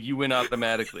HP, and like you win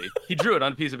automatically. He drew it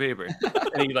on a piece of paper,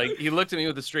 and he looked at me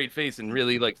with a straight face and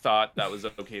really like thought that was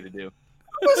okay to do.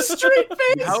 A straight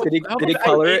face. Did he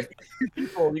color it?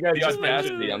 People, you guys the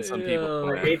audacity on some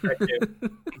people. I hate that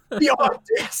kid. The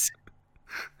audacity.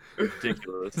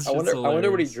 Ridiculous. I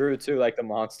wonder what he drew too, like the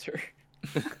monster.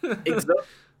 As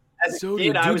a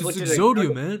kid, I always looked at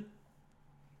Exodia, man.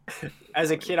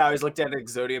 As a kid, I always looked at an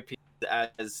Exodia piece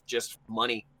as just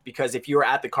money, because if you were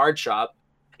at the card shop,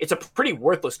 it's a pretty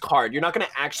worthless card. You're not going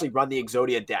to actually run the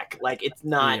Exodia deck. Like, it's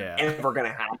not ever going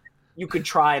to happen. You could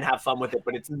try and have fun with it,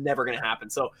 but it's never going to happen.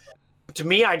 So to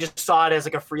me, I just saw it as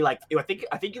like a free, like, I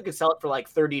think you could sell it for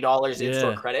like $30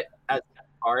 in-store credit as a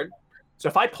card. So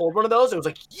if I pulled one of those, it was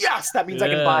like, yes, that means I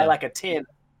can buy like a tin,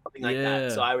 something like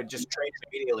that. So I would just trade it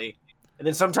immediately. And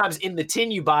then sometimes in the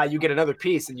tin you buy, you get another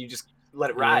piece and you just let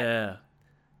it ride. Yeah.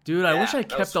 Dude, I wish I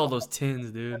kept all those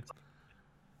tins, dude.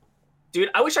 Dude,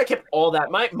 I wish I kept all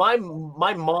that. My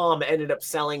mom ended up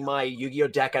selling my Yu-Gi-Oh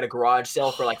deck at a garage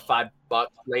sale for like $5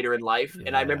 later in life,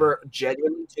 and I remember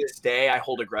genuinely to this day I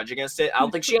hold a grudge against it. I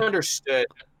don't think she understood.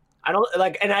 I don't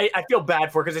like, and I feel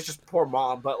bad for her because it's just poor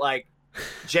mom, but like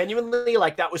genuinely,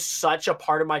 like that was such a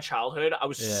part of my childhood. I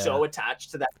was so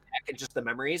attached to that deck and just the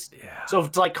memories. Yeah. So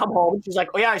to like come home, she's like,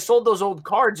 "Oh yeah, I sold those old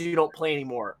cards you don't play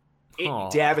anymore."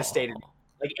 It devastated me.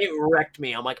 Like it wrecked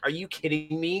me. I'm like, "Are you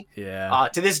kidding me?" Yeah.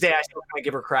 To this day, I still kind of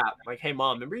give her crap. I'm like, "Hey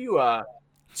mom, remember you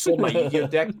sold my Yu-Gi-Oh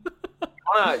deck? You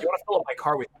wanna fill up my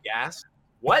car with gas?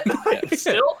 What?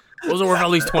 Still? Those are worth at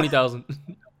least 20,000.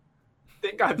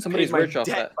 Think I'm somebody's my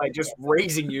debt by just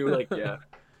raising you, like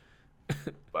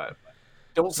But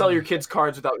don't sell your kids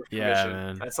cards without your permission.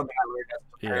 Man. That's something I learned as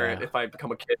a parent. If I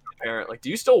become a kid or a parent, like, do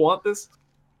you still want this?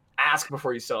 Ask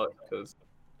before you sell it, because.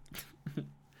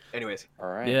 Anyways, all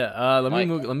right. Yeah. Let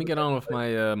me get on with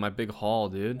my my big haul,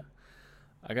 dude.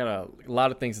 I got a lot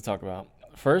of things to talk about.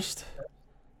 First,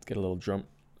 let's get a little drum.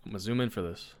 I'm gonna zoom in for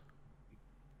this.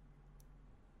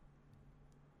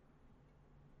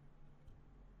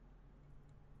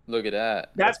 Look at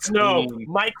that. That's no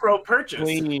micro purchase.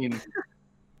 Clean.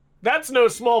 That's no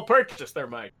small purchase there,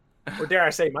 Mike. Or dare I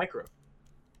say micro.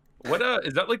 What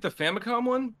is that like the Famicom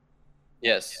one?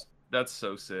 Yes. That's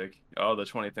so sick. Oh, the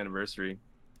 20th anniversary.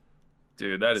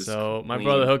 Dude, that is so my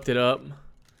brother hooked it up.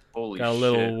 Holy got a shit.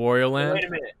 little Wario Land. Wait a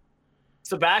minute.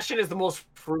 Sebastian is the most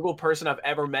frugal person I've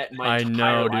ever met in my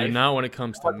entire life. life. Dude. Not when it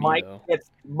comes to me, though.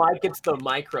 Mike gets the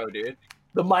micro, dude.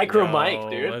 The micro Mike,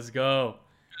 dude. Let's go.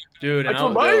 Dude,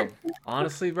 and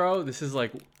honestly, bro, this is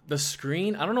like the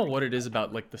screen. I don't know what it is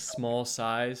about like the small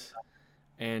size,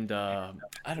 and I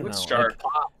don't know. Sharp.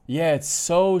 Like, yeah, it's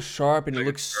so sharp and it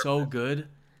looks so good.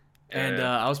 And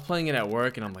I was playing it at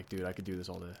work, and I'm like, dude, I could do this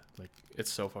all day. Like,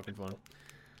 it's so fucking fun.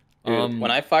 Dude,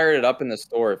 when I fired it up in the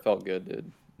store, it felt good,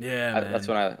 dude. Yeah, man. That's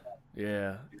when I.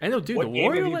 Yeah, I know, dude. The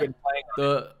Wario Land.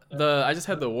 I just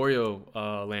had the Wario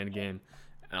Land game,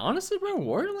 and honestly, bro,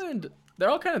 Wario Land, they're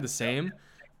all kind of the same.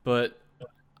 But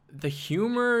the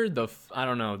humor, I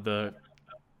don't know,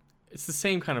 it's the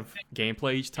same kind of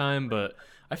gameplay each time, but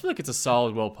I feel like it's a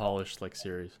solid, well-polished like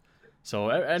series. So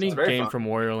any game from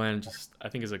Wario Land I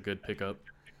think is a good pickup.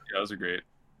 Yeah, those are great.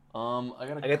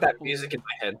 I get that music in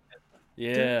my head.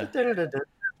 Yeah.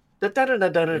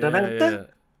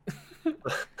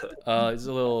 It's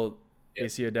a little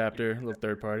AC adapter, a little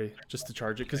third party, just to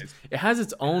charge it because it has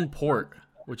its own port,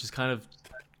 which is kind of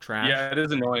trash. Yeah, it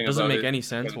is annoying. It doesn't make any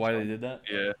sense why they did that.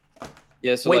 Yeah.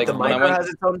 Yeah. So wait, like the micro has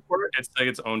its own port. It's like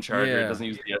its own charger. Yeah. It doesn't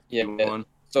use the SD one.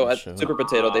 So at Super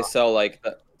Potato, they sell like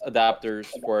adapters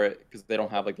for it because they don't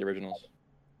have like the originals.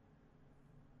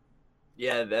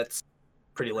 Yeah, that's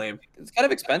pretty lame. It's kind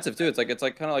of expensive too. It's kind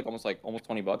of like almost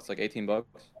 $20, like $18.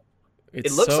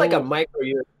 It looks like a micro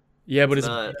unit. Yeah, but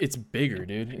it's bigger,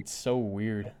 dude. It's so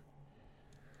weird.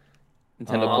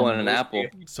 Nintendo pulling an Apple.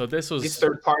 So this was These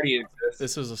third party.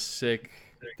 This was a sick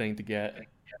thing to get.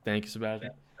 Thank you, Sebastian.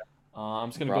 I'm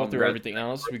just gonna go through everything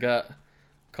else. We got a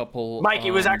couple. Mike, it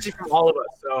was actually from all of us.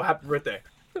 So happy birthday.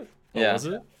 Yeah, was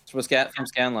it? It's from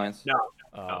Scanlines. No.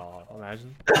 Oh,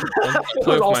 imagine. Don't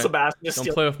play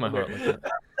with my heart like that.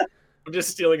 I'm just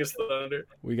stealing his thunder.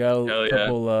 We got a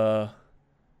couple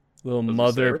little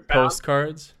mother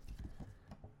postcards.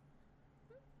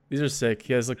 These are sick.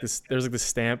 He has like this. There's like the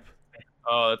stamp.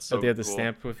 Oh, that's so cool. They had the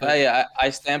stamp with it. Yeah, I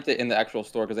stamped it in the actual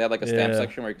store because they had like a stamp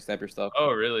section where you can stamp your stuff.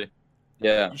 Oh, really?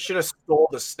 Yeah. You should have stole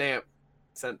the stamp.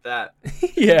 Sent that.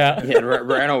 Yeah. Yeah,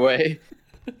 ran away.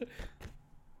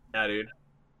 Yeah, dude.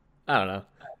 I don't know.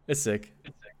 It's sick.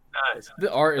 Nice.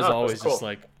 The art is always just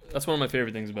like, that's one of my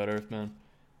favorite things about Earth, man.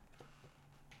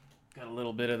 Got a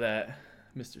little bit of that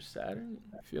Mr. Saturn.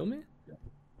 Feel me?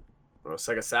 Oh,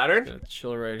 Sega Saturn. Gonna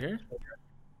chill right here.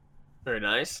 Very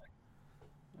nice.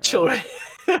 Chill right.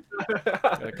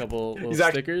 Got a couple little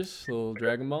stickers, little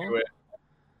Dragon Ball.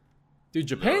 Dude,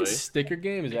 Japan's sticker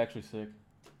game is actually sick.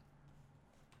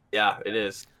 Yeah, it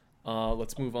is.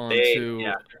 Let's move on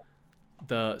to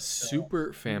the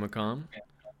Super Famicom.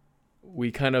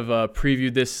 We kind of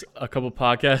previewed this a couple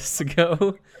podcasts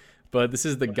ago, but this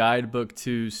is the guidebook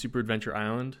to Super Adventure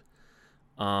Island.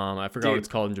 I forgot what it's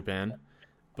called in Japan,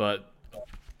 but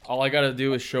all I gotta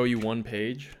do is show you one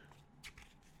page.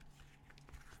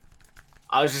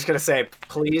 I was just gonna say,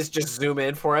 please just zoom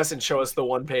in for us and show us the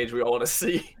one page we all want to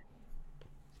see.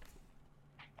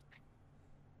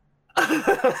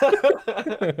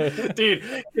 Dude,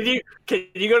 can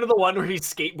you go to the one where he's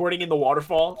skateboarding in the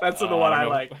waterfall? That's the one I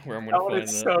like. Where I'm that one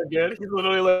is so good. He's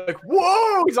literally like,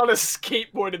 whoa! He's on a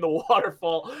skateboard in the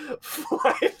waterfall.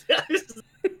 That is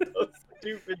so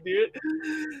stupid, dude.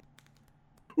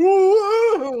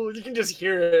 Woo! You can just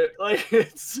hear it. Like,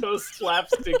 it's so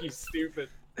slapsticky stupid.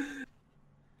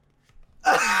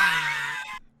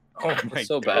 Oh my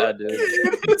so God. bad, dude.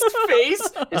 His face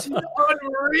is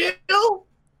unreal.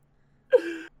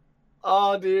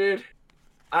 Oh, dude.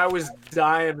 I was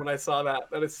dying when I saw that.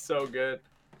 That is so good.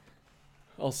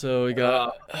 Also, we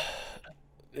got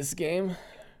this game.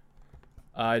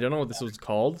 I don't know what this was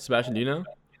called. Sebastian, do you know?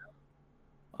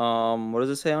 What does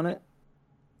it say on it?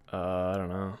 I don't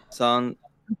know.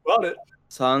 Got it.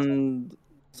 Sandora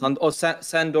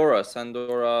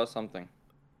something.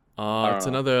 It's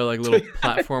another like little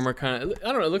platformer kind of.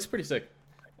 I don't know. It looks pretty sick.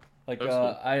 Like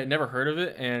I had never heard of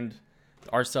it, and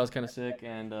the art style's kind of sick,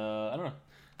 and I don't know.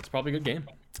 It's probably a good game.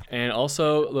 And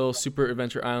also a little Super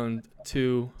Adventure Island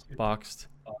 2 boxed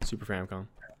Super Famicom.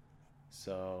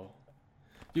 So,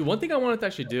 dude, one thing I wanted to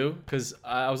actually do, because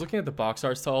I was looking at the box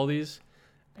arts to all these,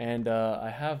 and I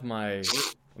have my.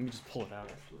 Let me just pull it out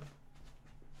actually.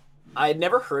 I had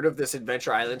never heard of this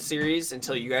Adventure Island series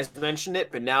until you guys mentioned it,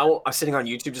 but now I'm sitting on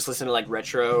YouTube just listening to like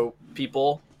retro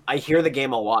people. I hear the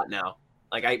game a lot now.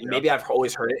 Like maybe I've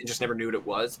always heard it and just never knew what it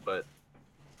was, but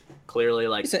clearly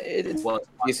like it's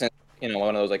decent,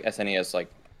 one of those like SNES like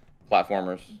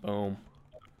platformers. Boom.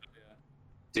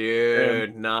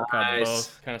 Dude,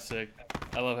 nice. Kind of sick.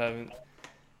 I love having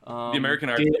the American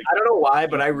art. Dude, I don't know why,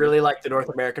 but I really like the North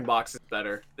American boxes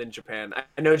better than Japan.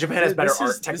 I know Japan has better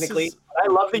art technically, but I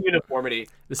love the uniformity.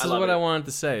 This is what I wanted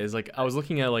to say. Is like I was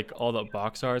looking at like all the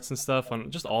box arts and stuff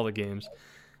on just all the games.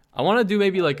 I want to do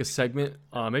maybe like a segment,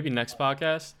 maybe next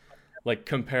podcast, like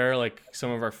compare like some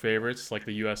of our favorites, like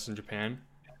the U.S. and Japan.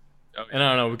 Okay. And I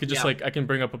don't know, we could just like I can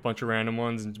bring up a bunch of random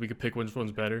ones and we could pick which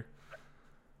one's better.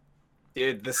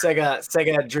 Dude, the Sega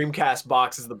Dreamcast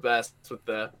box is the best with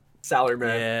the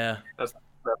Salaryman. Yeah. That's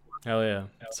hell yeah.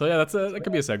 So yeah, that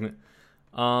could be a segment.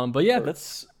 But yeah,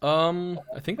 that's I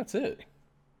think that's it.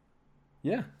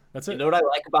 Yeah, that's it. You know what I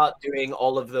like about doing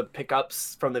all of the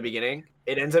pickups from the beginning?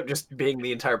 It ends up just being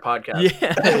the entire podcast.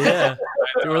 Yeah, yeah.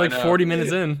 We're like 40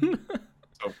 minutes in.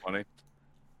 So funny.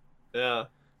 Yeah.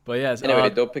 But yeah, anyway,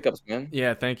 dope pickups, man.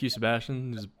 Yeah, thank you,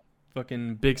 Sebastian. It was a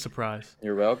fucking big surprise.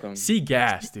 You're welcome. See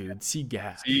gas, dude. See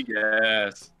gas. See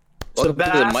gas. Welcome to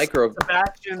the micro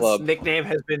Sebastian's club. Nickname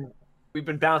has been. We've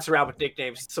been bouncing around with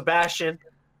nicknames. Sebastian.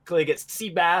 Clearly gets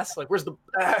Seabass. Like, where's the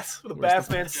bass? The bass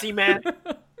man, Seaman.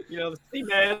 The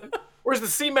Seaman. Where's the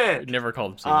Seaman? Never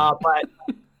called him Seaman. But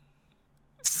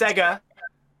Sega.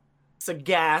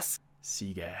 Segas.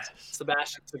 Seagas.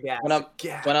 Sebastian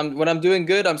Segas. When I'm doing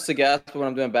good, I'm Segas, but when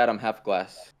I'm doing bad, I'm half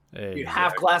glass. Hey, Dude,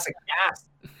 half glass of gas.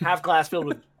 Half glass filled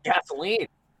with gasoline.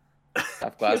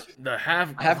 Half glass. The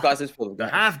half glass is full of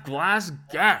gas. Half glass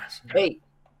gas. Hey,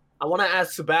 I want to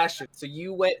ask Sebastian. So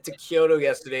you went to Kyoto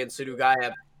yesterday in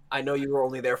Surugaya. I know you were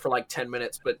only there for like 10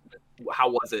 minutes, but how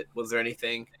was it? Was there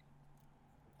anything?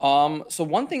 So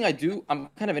one thing I'm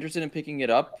kind of interested in picking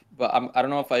it up, but I don't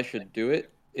know if I should do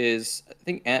it. Is I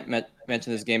think Ant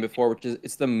mentioned this game before, which is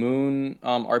it's the Moon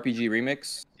RPG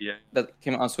remix. Yeah. That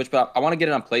came out on Switch, but I want to get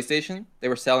it on PlayStation. They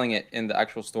were selling it in the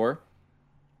actual store.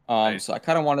 Nice. So I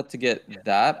kind of wanted to get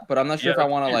that, but I'm not sure if I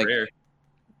want to like. Rare.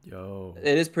 Yo.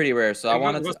 It is pretty rare, so I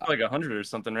wanted to like 100 or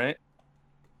something, right?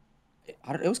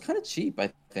 It was kind of cheap,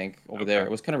 I think, over there.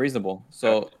 It was kind of reasonable.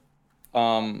 So,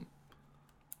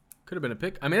 could have been a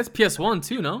pick. I mean, it's PS1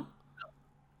 too, no?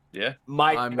 Yeah.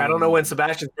 Mike, I don't know when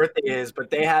Sebastian's birthday is, but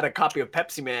they had a copy of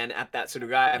Pepsi Man at that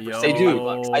Surugaya for they do.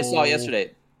 $65. I saw it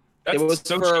yesterday. That's it was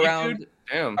so for cheap, around dude.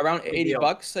 Damn. around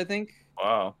 $80, I think.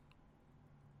 Wow.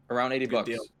 Around $80. Good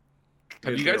deal.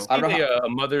 Have you guys seen a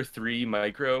Mother 3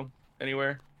 Micro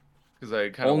anywhere? Because I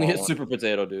kind of only hit Super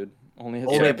Potato, dude. Only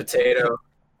a potato.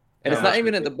 And it's not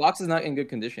even the box is not in good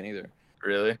condition either.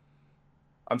 Really?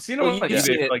 I'm seeing it on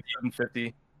eBay for like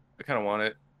 $750. I kind of want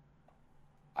it.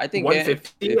 I think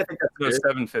 150. I think that's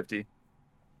 750.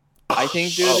 I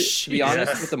think, dude. To be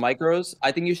honest, with the micros,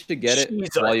 I think you should get it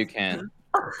while you can.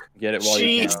 Get it while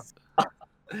you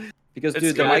can. Because,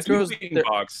 dude, the micros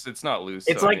box, it's not loose.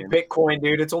 It's like Bitcoin,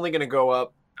 dude. It's only gonna go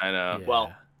up. I know. Yeah.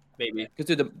 Well, maybe.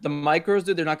 Because, dude, the micros,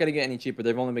 dude, they're not gonna get any cheaper.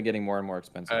 They've only been getting more and more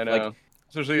expensive. I know. Like,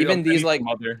 especially even these like.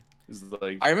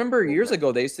 Like, I remember years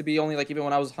ago they used to be only like even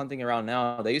when I was hunting around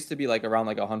now they used to be like around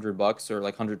like $100 or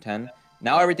like 110.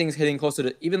 Now everything's hitting closer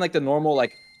to even like the normal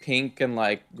like pink and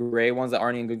like gray ones that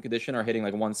aren't in good condition are hitting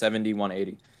like 170,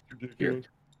 180. Here.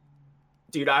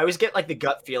 Dude, I always get like the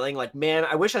gut feeling like, man,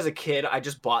 I wish as a kid I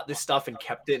just bought this stuff and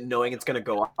kept it knowing it's gonna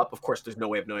go up. Of course, there's no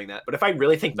way of knowing that. But if I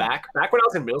really think back when I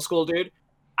was in middle school, dude,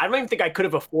 I don't even think I could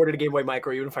have afforded a Game Boy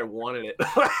Micro even if I wanted it.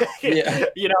 Yeah.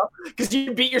 You know, because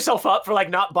you beat yourself up for like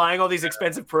not buying all these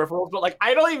expensive peripherals, but like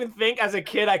I don't even think as a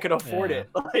kid I could afford it.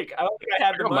 Like I don't think I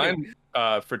had the money.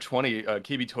 Mine for 20.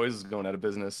 KB Toys is going out of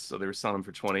business, so they were selling them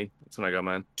for 20. That's when I got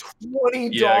mine. $20.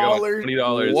 Yeah, I got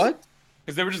 $20. What?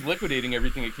 Because they were just liquidating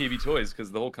everything at KB Toys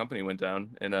because the whole company went down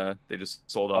and they just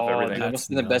sold off everything. That must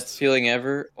have been the best feeling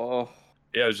ever. Oh.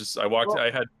 Yeah, it was just I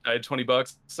had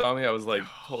 $20 on me. I was like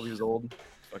 12 years old.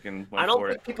 Fucking went I don't for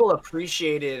think it. people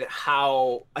appreciated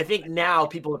how. I think now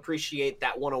people appreciate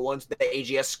that 101's the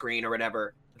AGS screen or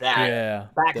whatever.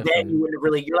 That back then you wouldn't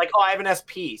really. You're like, oh, I have an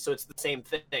SP, so it's the same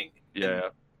thing. Yeah.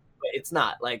 But it's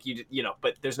not like you know.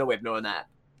 But there's no way of knowing that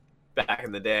back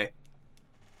in the day.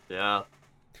 Yeah.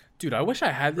 Dude, I wish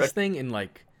I had this thing in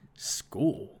like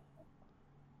school.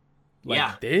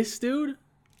 Like this, dude.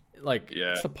 Like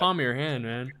it's the palm of your hand,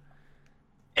 man.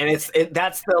 And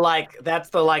that's the like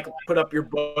put up your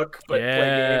book but play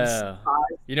games.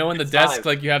 You know, in the desk,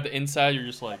 like you have the inside, you're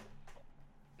just like.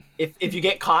 If you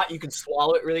get caught, you can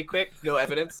swallow it really quick. No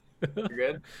evidence. You're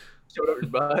good. Show it up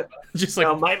your butt. Just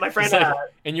like my friend. Like,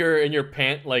 in your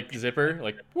pant like zipper,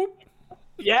 like. Whoop.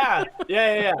 Yeah.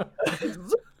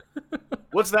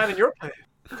 What's that in your pant?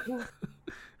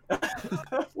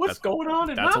 What's going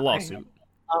on in That's my a lawsuit.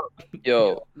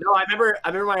 Yo. No, I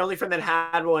remember my only friend that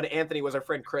had one. Anthony was our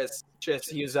friend Chris.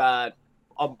 He was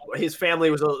his family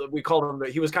was we called him.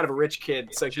 He was kind of a rich kid,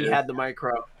 so he had the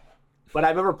micro. But I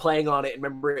remember playing on it and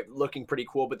remember it looking pretty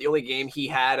cool. But the only game he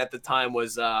had at the time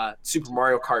was Super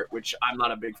Mario Kart, which I'm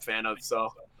not a big fan of.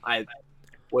 So I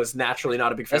was naturally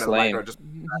not a big fan of the micro. Just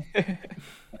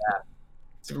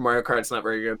Super Mario Kart's not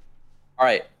very good. All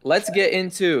right, let's get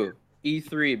into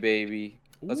E3, baby.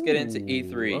 Let's get into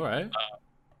E3. All right.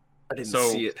 I didn't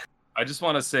see it. I just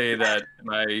want to say that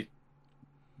the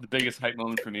biggest hype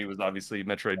moment for me was obviously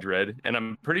Metroid Dread, and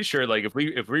I'm pretty sure like if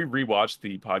we rewatched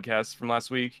the podcast from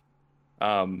last week,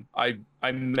 I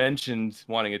mentioned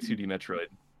wanting a 2D Metroid.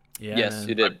 Yeah. Yes,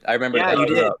 you did. I remember. Yeah, you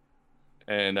did.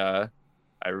 And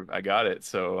I got it,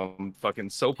 so I'm fucking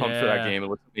so pumped for that game. It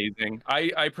looks amazing.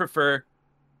 I prefer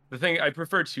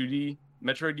 2D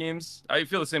Metroid games. I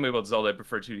feel the same way about Zelda. I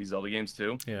prefer 2D Zelda games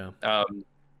too. Yeah.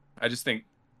 I just think,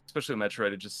 especially with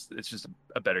Metroid, it's just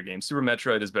a better game. Super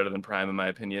Metroid is better than Prime in my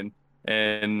opinion,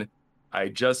 and I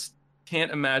just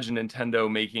can't imagine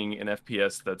Nintendo making an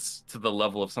FPS that's to the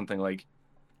level of something like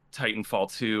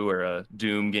Titanfall 2 or a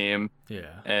Doom game.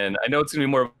 Yeah. And I know it's gonna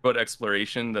be more about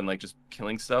exploration than like just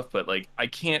killing stuff, but like I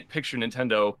can't picture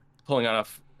Nintendo pulling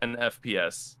off an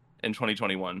FPS in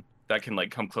 2021 that can like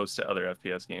come close to other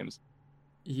FPS games.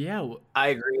 Yeah, I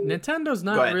agree. Nintendo's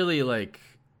not really like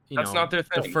that's not their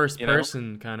thing. The first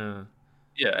person kind of.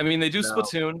 Yeah, I mean they do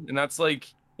Splatoon, and that's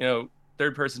like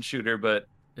third person shooter, but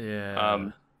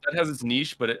that has its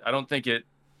niche. But I don't think it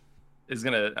is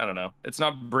gonna. I don't know. It's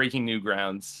not breaking new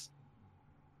grounds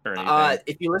or anything.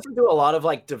 If you listen to a lot of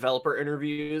like developer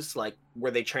interviews, like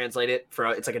where they translate it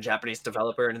it's like a Japanese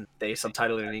developer and they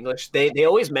subtitle it in English. They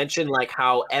always mention like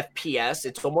how FPS,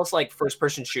 it's almost like first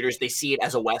person shooters. They see it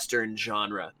as a Western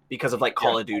genre because of like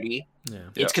Call of Duty. Yeah.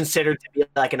 It's considered to be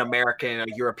like an American or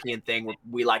European thing where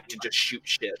we like to just shoot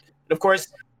shit. And of course,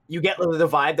 you get the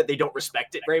vibe that they don't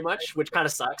respect it very much, which kind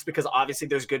of sucks because obviously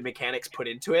there's good mechanics put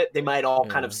into it. They might all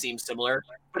kind of seem similar,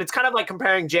 but it's kind of like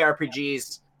comparing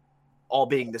JRPGs all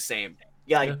being the same.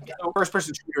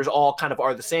 First-person shooters all kind of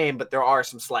are the same, but there are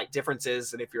some slight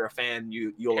differences, and if you're a fan,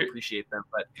 you'll appreciate them.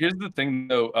 But here's the thing,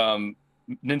 though: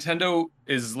 Nintendo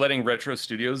is letting Retro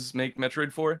Studios make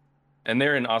Metroid 4, and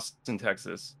they're in Austin,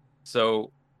 Texas.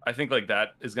 So I think like that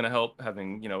is going to help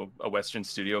having a Western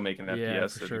studio making an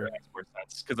FPS. For sure. That makes more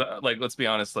sense because like let's be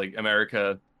honest, like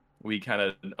America, we kind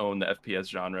of own the FPS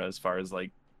genre as far as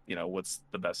like what's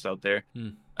the best out there.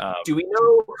 Do we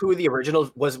know who the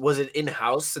original was? Was it in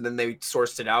house and then they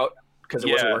sourced it out because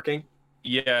it wasn't working?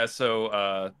 Yeah,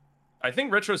 so I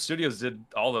think Retro Studios did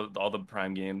all the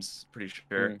Prime games, pretty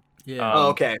sure. Yeah.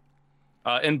 Okay.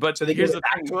 But so they here's give it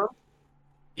back to them?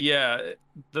 Yeah,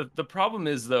 the problem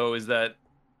is that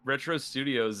Retro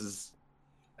Studios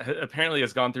apparently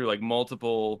has gone through like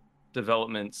multiple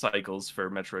development cycles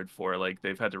for Metroid 4. Like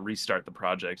they've had to restart the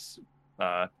projects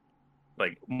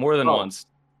like more than once.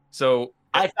 So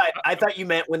I thought you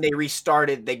meant when they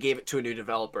restarted, they gave it to a new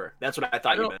developer. That's what I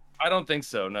thought you meant. I don't think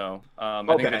so. No. I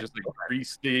think they just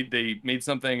like they made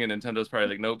something, and Nintendo's probably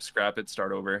like, nope, scrap it,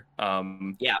 start over.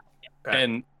 Yeah. Okay.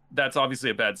 And that's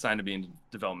obviously a bad sign to be in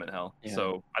development hell. Yeah.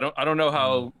 So I don't know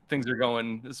how things are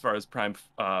going as far as Prime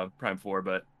 4,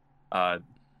 but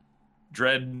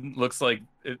Dread looks like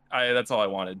that's all I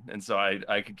wanted, and so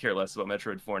I could care less about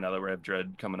Metroid 4 now that we have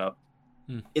Dread coming up.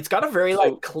 It's got a very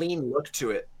like clean look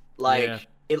to it. Like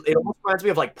it almost reminds me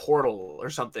of like Portal or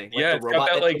something. Like yeah, the robot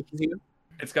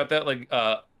it's got that like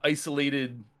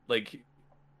isolated like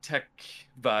tech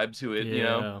vibe to it, you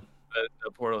know,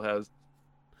 that Portal has.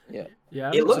 Yeah.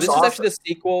 It looks. So this is actually the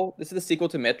sequel. This is the sequel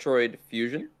to Metroid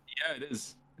Fusion. Yeah, it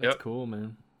is. That's cool,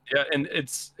 man. Yeah, and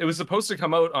it was supposed to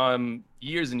come out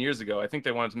years and years ago. I think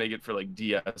they wanted to make it for like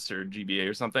DS or GBA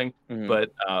or something,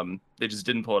 but they just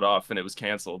didn't pull it off, and it was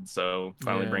canceled. So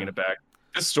finally bringing it back.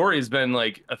 This story has been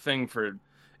like a thing for.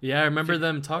 Yeah, I remember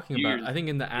them talking about. I think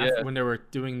in the when they were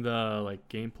doing the like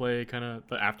gameplay kind of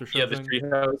the after show. Yeah, the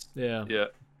treehouse. Yeah. Yeah.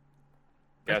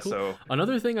 Yeah. Cool. So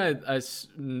another thing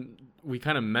we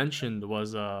kind of mentioned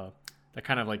was that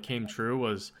kind of like came true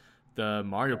was the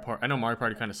Mario Party. I know Mario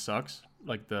Party kind of sucks,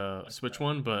 like the Switch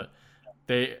one, but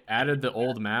they added the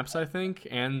old maps, I think,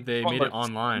 and they made it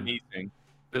online. Amazing.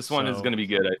 This one is going to be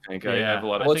good, I think. Yeah. I have a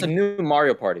lot of. Well, it's a new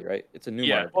Mario Party, right? It's a new.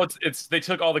 Yeah. Mario Well, it's they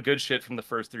took all the good shit from the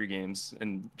first 3 games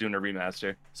and doing a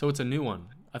remaster. So it's a new one.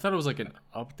 I thought it was like an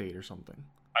update or something.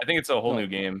 I think it's a whole new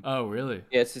game. Oh, really?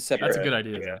 Yeah, it's a separate. That's a good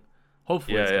idea. Yeah.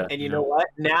 Hopefully. Yeah. And you know what?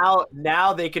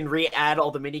 Now they can re-add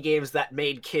all the mini games that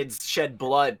made kids shed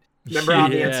blood. Remember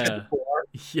on the N64?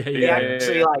 Yeah. They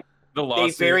actually like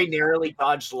they very narrowly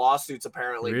dodged lawsuits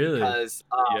apparently because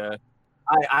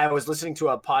I was listening to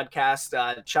a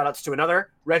podcast. Shout outs to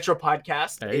another retro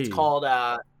podcast. Hey.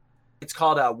 It's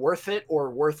called Worth It or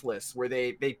Worthless, where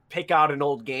they pick out an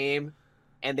old game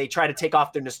and they try to take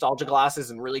off their nostalgia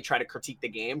glasses and really try to critique the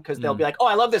game because they'll be like, "Oh,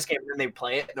 I love this game," and then they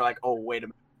play it and they're like, "Oh, wait a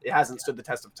minute, it hasn't stood the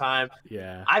test of time."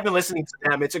 Yeah, I've been listening to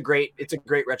them. It's a great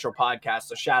retro podcast.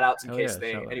 So shout outs in case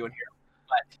anyone here.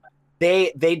 But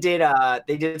they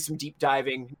did some deep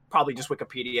diving, probably just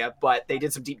Wikipedia, but they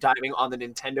did some deep diving on the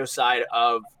Nintendo side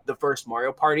of the first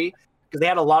Mario Party because they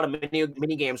had a lot of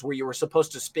mini games where you were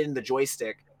supposed to spin the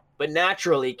joystick, but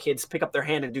naturally kids pick up their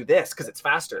hand and do this because it's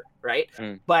faster, right?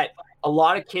 But a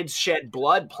lot of kids shed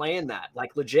blood playing that,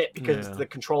 like legit, because the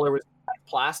controller was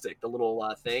plastic, the little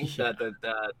thing, the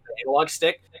analog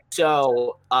stick.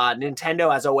 So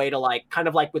Nintendo, as a way to like, kind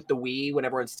of like with the Wii, when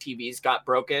everyone's TVs got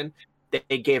broken,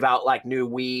 they gave out like new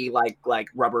Wii like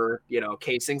rubber,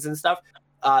 casings and stuff.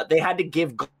 They had to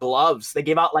give gloves. They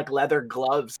gave out like leather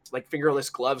gloves, like fingerless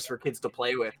gloves for kids to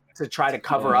play with to try to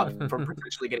cover up from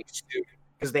potentially getting sued,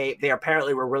 because they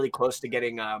apparently were really close to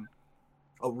getting a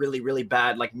really, really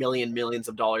bad like millions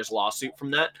of dollars lawsuit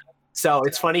from that. So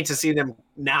it's funny to see them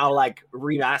now like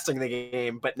remastering the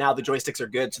game, but now the joysticks are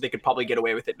good, so they could probably get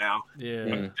away with it now. Yeah.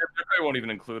 They probably won't even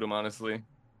include them, honestly.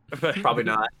 Probably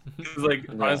not.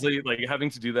 Honestly, like having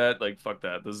to do that, like fuck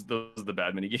that. Those are the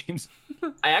bad mini games.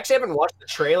 I actually haven't watched the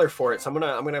trailer for it, so I'm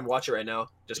gonna watch it right now.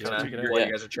 Just kind of while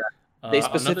you guys are chatting. They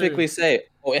specifically say,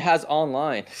 "Oh, it has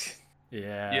online."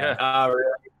 Yeah. Really?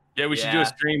 Yeah, we should do a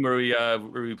stream where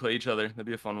we play each other. That'd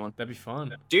be a fun one. That'd be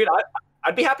fun, dude.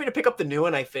 I'd be happy to pick up the new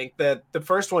one. I think the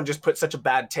first one just put such a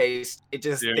bad taste. It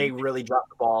just they really dropped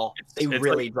the ball. They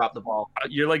really dropped the ball.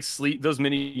 You're like those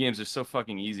mini games are so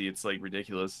fucking easy. It's like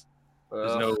ridiculous.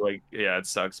 There's no it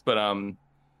sucks. But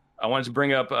I wanted to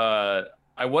bring up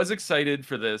I was excited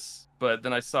for this, but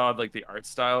then I saw like the art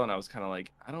style and I was kind of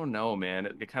like, I don't know, man.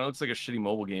 It kind of looks like a shitty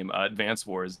mobile game. Advance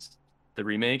Wars, the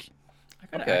remake.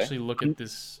 I gotta actually look at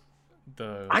this.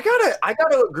 I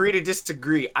gotta agree to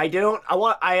disagree.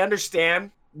 I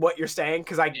understand what you're saying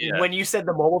because when you said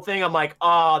the mobile thing, I'm like,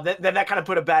 oh, then that kind of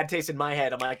put a bad taste in my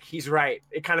head. I'm like, he's right.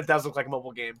 It kind of does look like a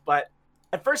mobile game, but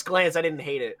at first glance, I didn't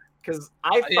hate it because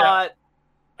I thought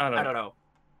I don't know.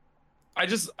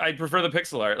 I prefer the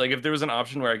pixel art. Like if there was an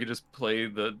option where I could just play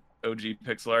the OG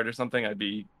pixel art or something, I'd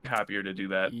be happier to do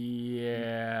that.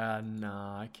 Yeah,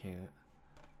 nah, I can't.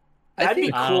 That'd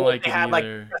be cool if they had like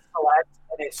select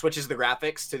and it switches the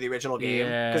graphics to the original game.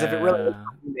 Because if it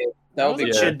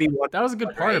really should be one. That was a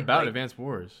good part about Advance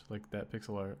Wars, like that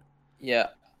pixel art. Yeah,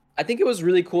 I think it was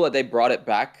really cool that they brought it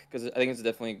back because I think it's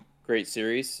definitely a great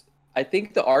series. I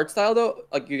think the art style, though,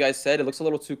 like you guys said, it looks a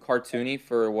little too cartoony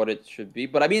for what it should be.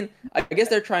 But I mean, I guess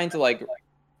they're trying to like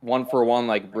one for one,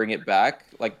 like bring it back,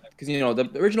 like because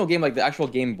the original game, like the actual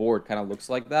game board, kind of looks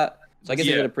like that. So I guess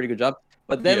they did a pretty good job.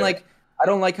 But then like. I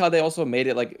don't like how they also made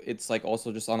it like it's like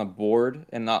also just on a board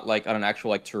and not like on an actual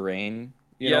like terrain,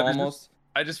 you know, almost.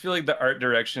 I just feel like the art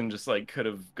direction just like could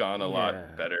have gone a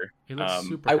lot better. It looks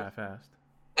super half-assed.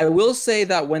 I will say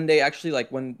that when they actually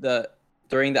like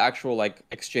during the actual like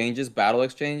battle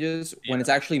exchanges, when it's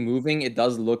actually moving, it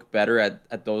does look better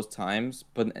at those times.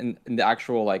 But in the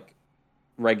actual like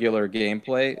regular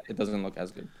gameplay, it doesn't look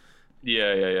as good.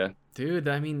 Yeah. Dude,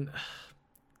 I mean,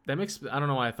 that makes I don't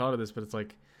know why I thought of this, but it's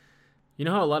like. You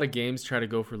know how a lot of games try to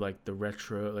go for like the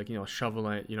retro, like, you know, Shovel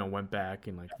Knight, you know, went back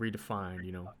and like redefined,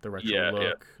 you know, the retro look.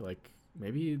 Yeah. Like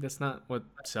maybe that's not what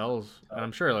sells.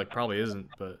 I'm sure like probably isn't,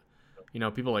 but you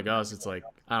know, people like us, it's like,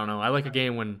 I don't know. I like a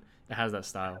game when it has that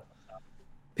style.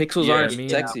 Pixels aren't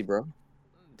sexy, bro.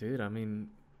 Dude, I mean,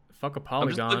 fuck a polygon.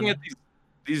 I'm just looking at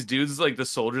these dudes, like the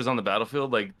soldiers on the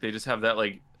battlefield, like they just have that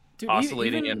like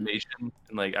oscillating animation and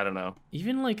like I don't know.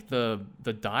 Even like the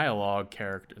dialogue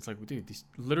character, it's like, dude, this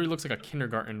literally looks like a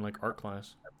kindergarten like art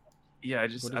class. Yeah, I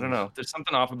don't know. There's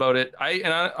something off about it.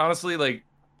 I honestly like.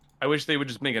 I wish they would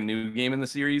just make a new game in the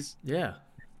series. Yeah.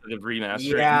 Instead of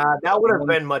remastering. Yeah, that would have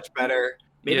been much better.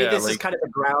 Maybe this is kind of the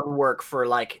groundwork for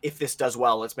like, if this does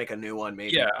well, let's make a new one.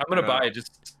 Maybe. Yeah, I'm gonna buy it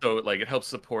just so like it helps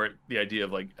support the idea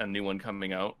of like a new one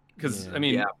coming out. Because I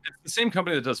mean, it's the same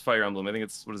company that does Fire Emblem. I think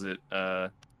it's what is it?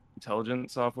 Intelligent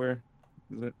Software,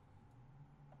 is it?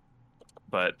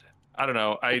 But I don't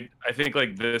know. I think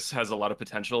like this has a lot of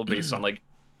potential based on like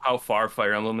how far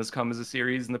Fire Emblem has come as a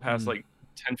series in the past like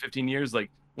 10, 15 years.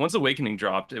 Like once Awakening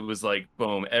dropped, it was like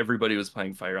boom, everybody was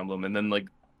playing Fire Emblem, and then like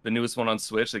the newest one on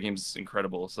Switch, the game's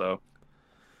incredible. So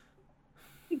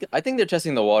I think they're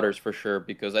testing the waters for sure,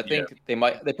 because I think they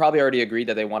probably already agreed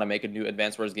that they want to make a new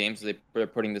Advance Wars game, so they're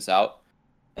putting this out,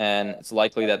 and it's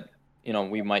likely that, you know,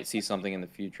 we might see something in the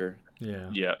future.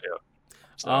 Yeah.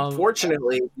 So,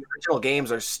 fortunately, the original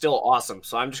games are still awesome,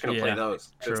 so I'm just gonna play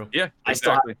those. True. Yeah, I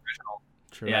still have the original.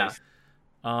 True.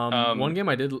 Yeah. One game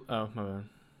I did. Oh my bad.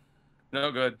 No,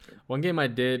 good. One game I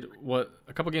did.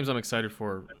 A couple games I'm excited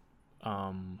for,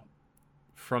 from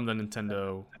the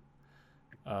Nintendo,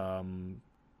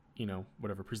 you know,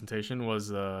 whatever presentation was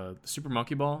the Super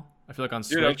Monkey Ball. I feel like on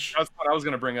Switch. That's what I was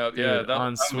gonna bring up. Dude,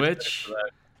 on Switch,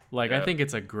 like I think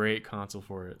it's a great console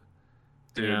for it.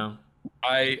 Dude, you know?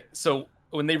 So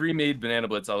when they remade Banana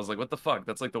Blitz, I was like, what the fuck?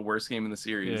 That's like the worst game in the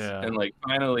series. Yeah. And like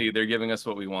finally they're giving us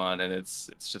what we want, and it's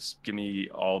just give me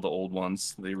all the old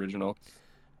ones, the original.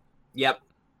 Yep.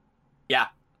 Yeah.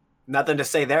 Nothing to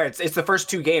say there. It's the first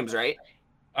two games, right?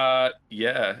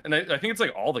 Yeah, and I think it's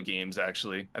like all the games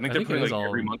actually. I think they're putting like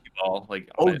every Monkey Ball like.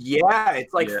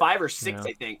 It's like 5 or 6,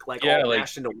 I think, like all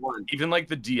mashed into one. Even like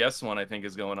the DS one, I think,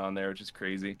 is going on there, which is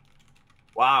crazy.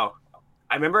 Wow,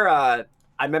 I remember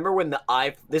when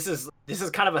this is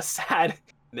kind of a sad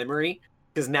memory,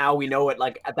 because now we know what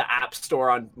like at the App Store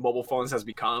on mobile phones has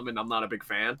become, and I'm not a big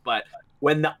fan. But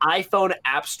when the iPhone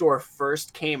App Store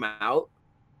first came out,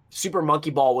 Super Monkey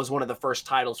Ball was one of the first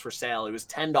titles for sale. It was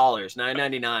 $10,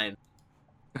 $9.99,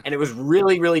 and it was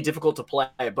really, really difficult to play.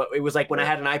 But it was like when I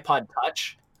had an iPod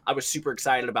Touch, I was super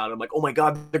excited about it. I'm like, oh my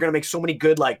god, they're gonna make so many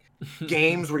good like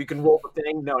games where you can roll the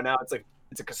thing. No, now it's like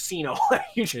it's a casino.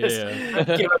 You just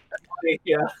give up money.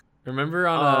 Yeah. Remember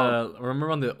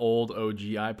on the old OG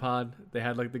iPod, they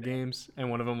had like the games, and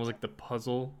one of them was like the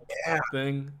puzzle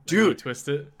thing. Dude, you twist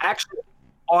it. Actually,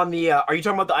 on the are you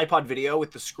talking about the iPod Video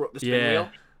with the spin wheel?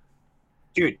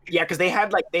 Dude, yeah, because they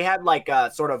had like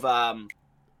sort of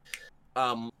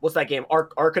what's that game?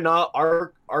 Arkanoid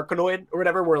or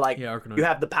whatever, where like you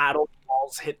have the paddle,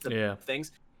 balls hit the things.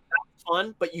 That was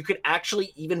fun, but you could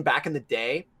actually, even back in the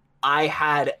day, I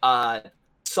had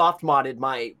soft modded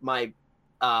my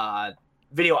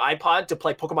video iPod to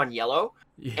play Pokemon Yellow,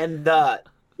 and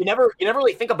you never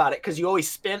really think about it because you always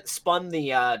spun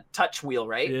the touch wheel,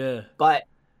 right? Yeah. But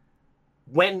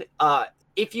when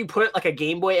if you put like a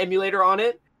Game Boy emulator on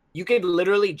it, you could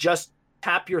literally just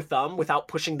tap your thumb without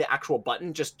pushing the actual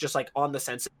button, just like on the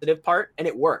sensitive part, and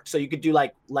it worked. So you could do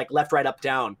like left, right, up,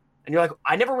 down, and you're like,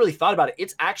 I never really thought about it.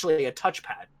 It's actually a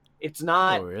touchpad. It's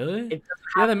not. Oh really?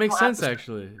 Yeah, that makes sense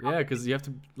actually. Yeah, because you have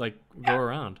to like go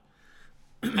around.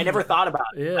 I never thought about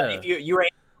it. Yeah. But if you were able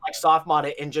to like soft mod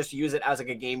it and just use it as like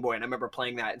a Game Boy, and I remember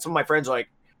playing that, and some of my friends were like,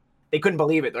 they couldn't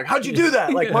believe it. They're like, how'd you do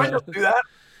that? Like mine doesn't do that.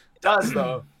 It does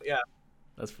though. Yeah.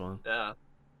 That's fun. Yeah.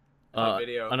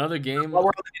 Video. Another game. While we're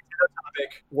on the Nintendo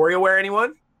topic, WarioWare,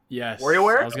 anyone? Yes.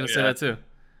 WarioWare? I was gonna say that too.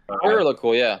 WarioWare look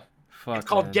cool, yeah. Fuck, it's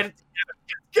called Get It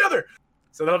Together.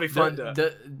 So that'll be fun.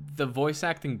 The voice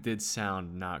acting did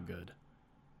sound not good.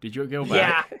 Did you go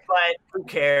back? Yeah, but who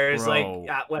cares? Bro.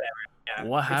 Like, whatever. Yeah.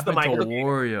 What happened to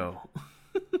Wario?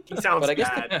 He sounds but I guess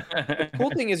bad. The cool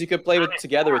thing is you could play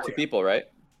together with 2 people, right?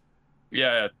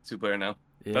 Yeah, 2-player now.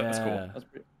 Yeah. That's cool. That's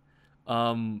pretty...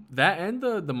 that and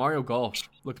the Mario Golf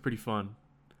looked pretty fun.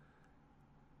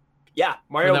 Yeah,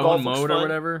 Mario that Golf one mode or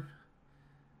whatever.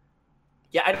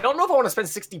 Yeah, I don't know if I want to spend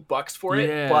 $60 for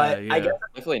it, but I guess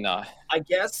definitely not. I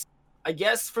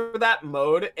guess for that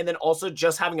mode, and then also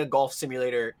just having a golf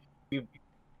simulator.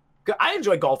 I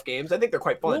enjoy golf games. I think they're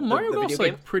quite fun. Well, Mario Golf's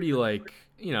like pretty like,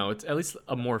 you know, it's at least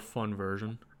a more fun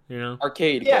version. You know,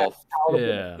 arcade golf.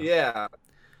 Yeah.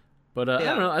 But I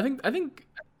don't know. I think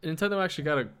Nintendo actually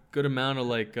got a good amount of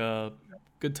like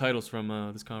good titles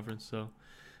from this conference. So,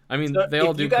 I mean, they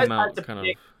all do come out kind of.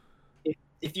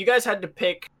 If you guys had to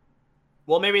pick,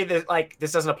 well, maybe this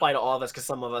doesn't apply to all of us because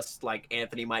some of us, like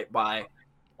Anthony, might buy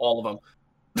all of them.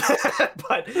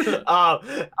 But I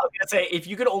was gonna say, if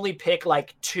you could only pick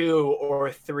like 2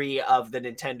 or 3 of the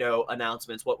Nintendo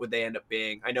announcements, what would they end up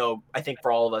being? I think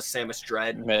for all of us, Samus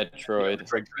Dread, Metroid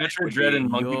Dread, and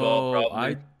Monkey Ball. Probably.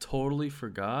 I totally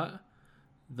forgot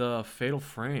the Fatal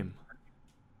Frame.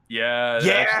 Yeah.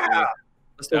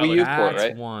 That's the Wii U port,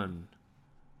 right? One.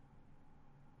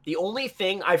 The only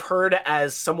thing I've heard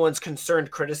as someone's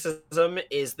concerned criticism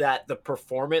is that the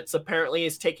performance apparently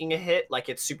is taking a hit. Like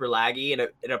it's super laggy and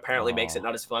it apparently makes it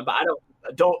not as fun. But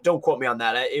don't quote me on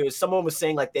that. It was someone was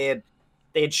saying like they had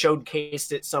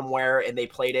showcased it somewhere and they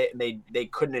played it and they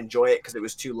couldn't enjoy it because it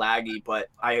was too laggy. But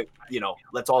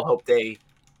let's all hope they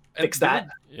fix that.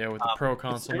 Yeah, with the Pro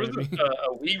console. There was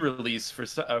a Wii release for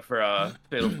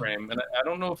Fatal Frame, and I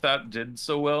don't know if that did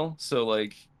so well. So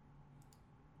like.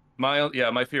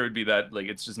 My fear would be that like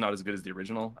it's just not as good as the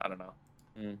original. I don't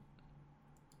know.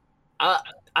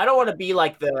 I don't want to be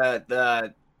like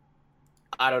the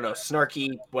I don't know,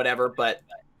 snarky whatever, but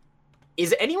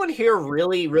is anyone here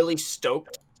really, really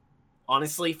stoked,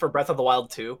 honestly, for Breath of the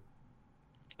Wild 2?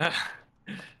 I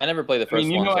never played the first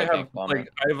one. I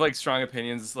have like strong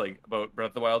opinions like about Breath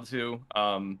of the Wild 2.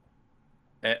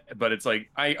 But it's like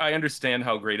I understand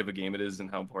how great of a game it is and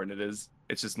how important it is.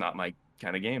 It's just not my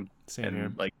kind of game. Same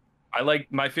here. Like I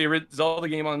like my favorite Zelda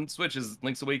game on Switch is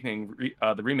Link's Awakening,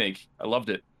 the remake. I loved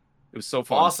it. It was so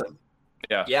fun. Awesome.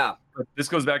 Yeah. But this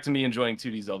goes back to me enjoying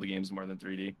 2D Zelda games more than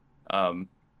 3D.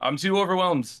 I'm too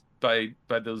overwhelmed by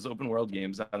those open world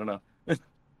games. I don't know. You're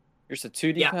just a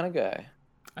 2D kind of guy.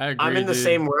 I agree. I'm in the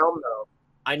same realm though.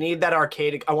 I need that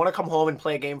arcade. I want to come home and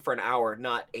play a game for an hour,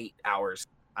 not 8 hours.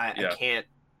 I can't.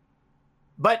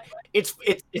 But it's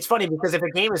funny because if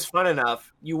a game is fun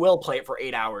enough, you will play it for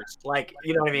 8 hours. Like,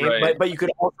 you know what I mean? Right. But you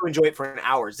could also enjoy it for an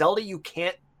hour. Zelda, you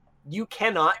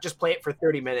cannot just play it for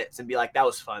 30 minutes and be like, that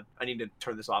was fun. I need to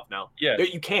turn this off now. Yeah.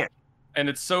 You can't. And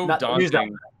it's so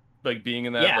daunting, like being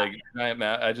in that like giant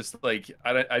map. I just like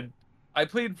I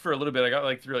played for a little bit. I got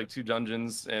like through like 2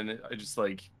 dungeons and I just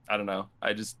like I don't know.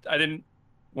 I didn't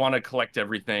want to collect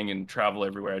everything and travel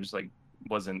everywhere. I just like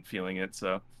wasn't feeling it.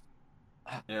 So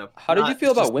yeah. How did you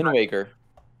feel about Wind Waker?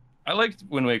 I liked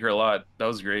Wind Waker a lot. That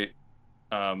was great.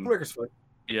 Wind Waker's fun.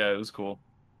 Yeah, it was cool.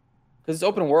 Because it's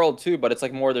open world too, but it's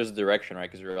like more there's a direction, right?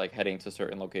 Because you're like heading to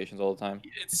certain locations all the time.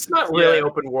 It's not really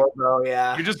open world though.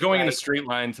 Yeah. You're just going in a straight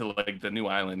line to like the new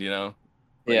island, you know?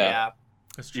 Yeah.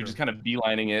 That's true. You're just kind of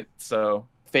beelining it. So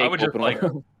Fake I would just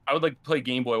world. I would like play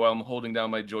Game Boy while I'm holding down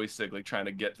my joystick, like trying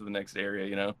to get to the next area,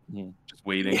 you know? Just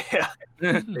waiting. Yeah.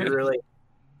 They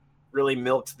really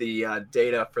milked the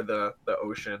data for the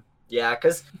ocean. Yeah,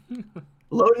 because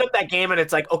loading up that game and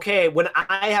it's like, okay, when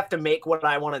I have to make what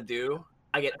I want to do,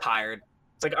 I get tired.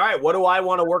 It's like, all right, what do I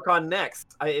want to work on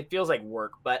next? It feels like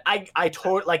work, but I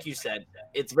totally, like you said,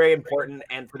 it's very important.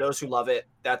 And for those who love it,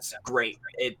 that's great.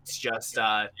 It's just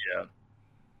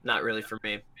not really for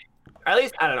me. Or at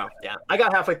least, I don't know. Yeah, I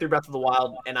got halfway through Breath of the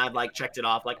Wild and I've like checked it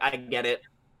off. Like, I get it.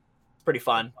 It's pretty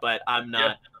fun, but I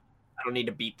don't need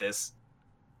to beat this.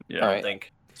 Yeah, I don't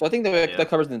think. So I think that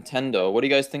covers Nintendo. What do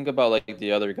you guys think about like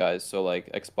the other guys? So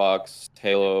like Xbox,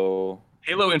 Halo.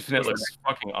 Halo Infinite looks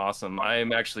fucking awesome. I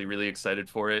am actually really excited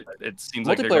for it. It seems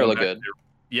like multiplayer look good.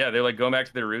 They're like going back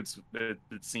to their roots. It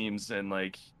seems, and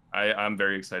like I'm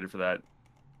very excited for that.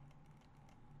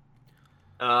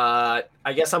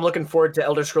 I guess I'm looking forward to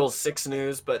Elder Scrolls 6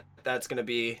 news, but that's gonna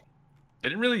be. They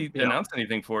didn't really announce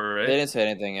anything for it, right? They didn't say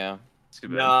anything. Yeah.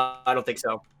 No, I don't think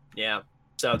so. Yeah.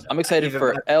 So I'm excited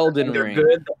for Elden Ring. They're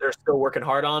good, but they're still working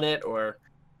hard on it, or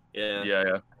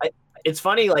yeah. It's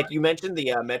funny, like you mentioned the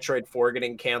Metroid 4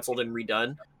 getting canceled and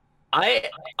redone.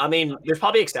 I mean, there's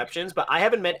probably exceptions, but I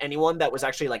haven't met anyone that was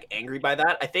actually like angry by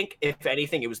that. I think if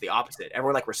anything, it was the opposite.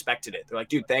 Everyone like respected it. They're like,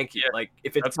 dude, thank you. Like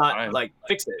if it's not fine. Like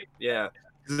fix it. Yeah.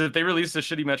 Because if they released a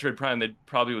shitty Metroid Prime, they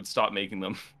probably would stop making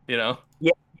them. You know?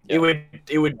 Yeah. It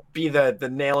would be the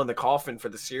nail in the coffin for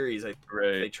the series. They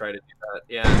try to do that.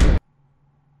 Yeah.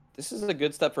 This is a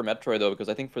good step for Metroid, though, because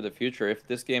I think for the future, if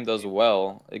this game does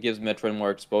well, it gives Metroid more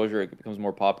exposure, it becomes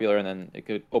more popular, and then it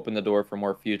could open the door for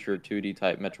more future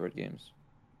 2D-type Metroid games.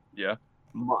 Yeah.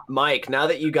 Mike, now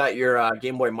that you got your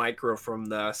Game Boy Micro from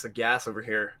the Sagass over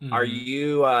here, are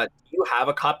you do you have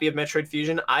a copy of Metroid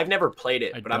Fusion? I've never played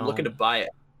it, but I'm looking to buy it.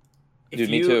 Dude,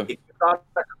 me too.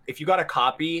 If you got a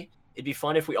copy, It'd be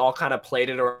fun if we all kind of played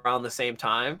it around the same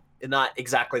time, and not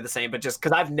exactly the same, but just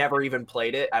because I've never even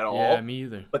played it at all. Yeah, me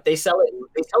either. But they sell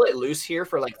it loose here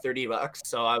for like $30,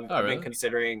 so I've been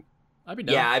considering. I'd be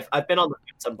down. Yeah, I've been on the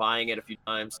fence on buying it a few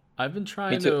times. I've been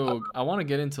trying to. I want to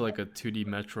get into like a 2D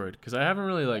Metroid because I haven't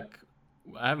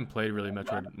played really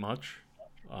Metroid much.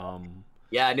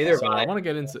 Yeah, neither have I. I want to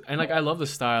get into, and like I love the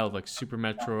style of like Super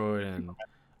Metroid, and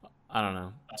I don't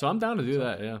know. So I'm down to do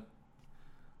that. Yeah.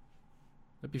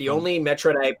 The only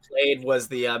Metroid I played was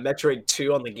the Metroid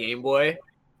 2 on the Game Boy,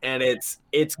 and it's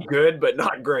good but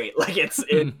not great. Like it's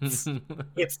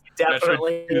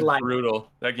definitely like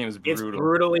brutal. That game is brutal. It's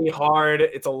brutally hard.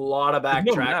 It's a lot of backtracking.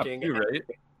 No map too, right?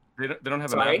 They don't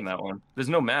have a map in that one. There's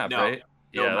no map, right?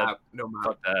 No map.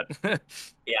 Fuck that.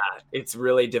 Yeah, it's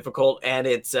really difficult, and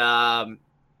it's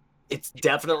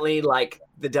definitely like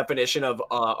the definition of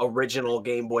original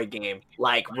Game Boy game,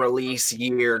 like release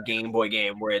year Game Boy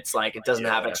game, where it's like it doesn't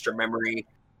have extra memory.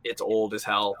 It's old as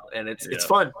hell, and it's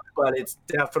fun, but it's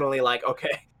definitely like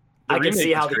okay, I can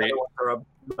see how the other ones are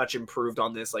much improved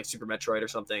on this, like Super Metroid or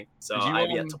something. So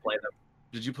I've yet to play them.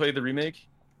 Did you play the remake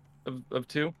of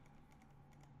 2?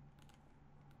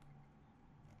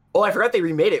 Oh, I forgot they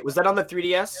remade it. Was that on the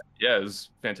 3DS? Yeah, it was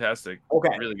fantastic. Okay,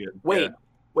 really good. Wait.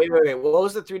 What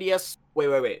was the 3DS?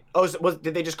 Wait. Oh,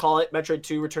 did they just call it Metroid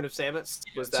 2: Return of Samus?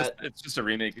 It's just a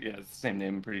remake. Yeah, it's the same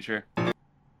name, I'm pretty sure.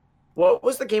 What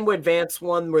was the Game Boy Advance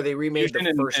one where they remade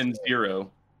the first? And Zero.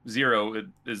 Zero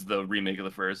is the remake of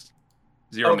the first.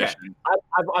 Zero Mission.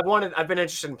 I've been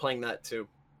interested in playing that too.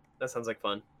 That sounds like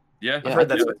fun. Yeah, I've heard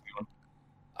that's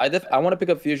I want to pick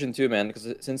up Fusion too, man,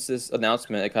 because since this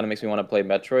announcement, it kind of makes me want to play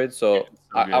Metroid. So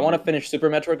I want to finish Super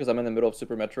Metroid because I'm in the middle of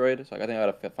Super Metroid. So I think I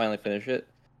gotta finally finish it,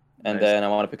 and then I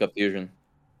want to pick up Fusion.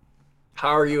 How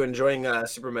are you enjoying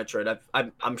Super Metroid?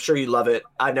 I'm sure you love it.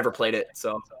 I've never played it,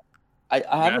 so I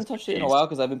haven't touched it in a while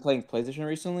because I've been playing PlayStation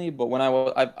recently. But when I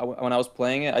was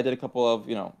playing it, I did a couple of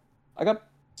I got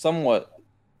somewhat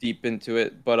deep into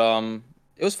it, but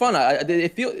it was fun.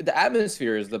 The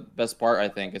atmosphere is the best part. I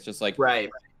think it's just like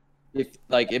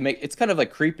it's kind of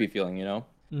like creepy feeling,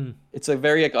 It's a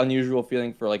very like unusual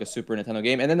feeling for like a Super Nintendo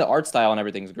game, and then the art style and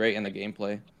everything's great, and the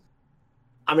gameplay.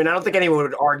 I mean, I don't think anyone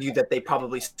would argue that they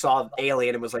probably saw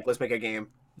Alien and was like, let's make a game.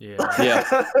 Yeah.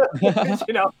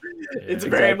 It's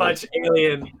very much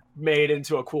Alien made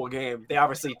into a cool game. They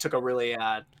obviously took a really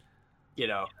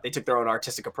they took their own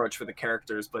artistic approach for the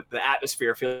characters, but the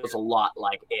atmosphere feels a lot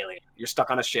like Alien. You're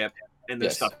stuck on a ship and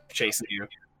there's stuff chasing you.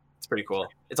 It's pretty cool.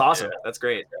 It's awesome. Yeah. That's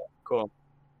great. Cool.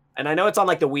 And I know it's on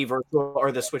like the Wii Virtual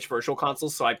or the Switch Virtual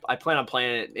Consoles, so I plan on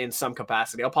playing it in some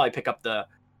capacity. I'll probably pick up the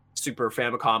Super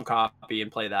Famicom copy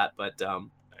and play that, but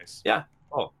nice. Yeah.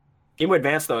 Oh, Game Boy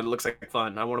Advance though, it looks like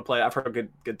fun. I want to play. I've heard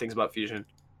good things about Fusion.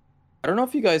 I don't know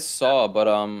if you guys saw, but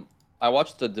I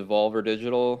watched the Devolver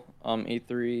Digital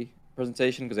E3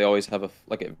 presentation because they always have a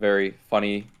very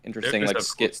funny, interesting like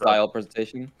skit style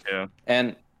presentation. Yeah.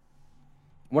 And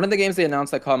one of the games they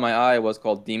announced that caught my eye was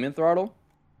called Demon Throttle.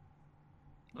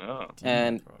 Oh.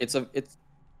 And it's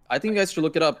I think you guys should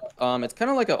look it up. It's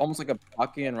kind of like almost like a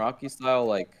Rocky and Rocky style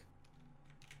like.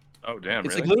 Oh damn!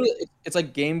 It's really? like literally, it's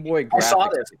like Game Boy graphics. I saw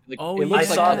this. It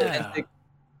looks authentic.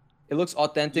 It looks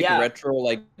authentic retro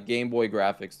like Game Boy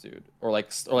graphics, dude, or like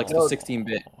the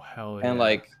 16-bit. Oh hell yeah! And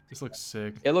like this looks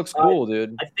sick. It looks cool,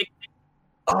 dude. I think.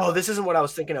 Oh, this isn't what I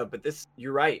was thinking of, but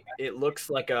you're right. It looks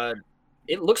like an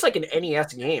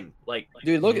NES game. Like,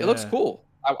 dude, it looks cool.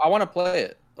 I want to play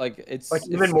it. Like it's like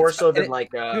even more so than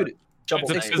like dude. It's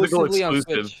exclusively on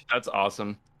Switch. That's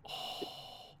awesome. Oh,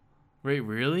 wait,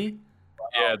 really?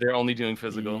 Yeah, they're only doing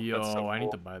physical. Yo, so cool. I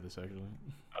need to buy this actually.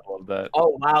 I love that.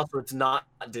 Oh wow, so it's not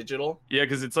digital? Yeah,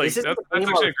 because it's like that's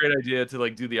actually a great idea to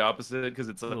like do the opposite because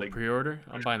it's like pre-order.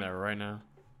 I'm buying that right now.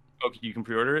 Okay, you can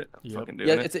pre-order it. Yep.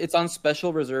 It's on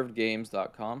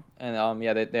specialreservedgames.com, and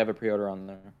they have a pre-order on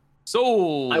there.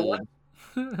 Sold.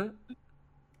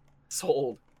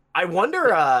 Sold. I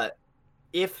wonder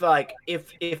if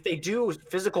they do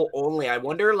physical only, I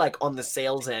wonder like on the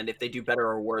sales end if they do better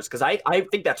or worse, because I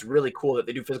think that's really cool that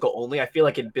they do physical only. I feel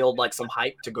like it'd build like some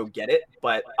hype to go get it,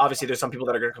 but obviously there's some people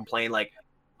that are going to complain like,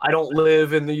 I don't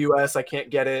live in the US, I can't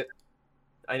get it,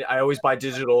 I always buy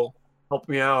digital, help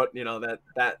me out,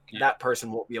 that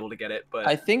person won't be able to get it. But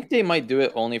I think they might do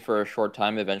it only for a short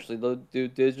time. Eventually they'll do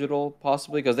digital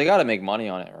possibly because they got to make money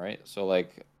on it, right? So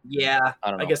like yeah,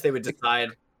 I don't know. I guess they would decide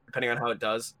depending on how it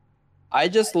does. I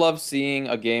just love seeing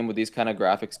a game with these kind of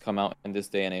graphics come out in this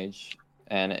day and age,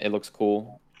 and it looks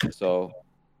cool. So,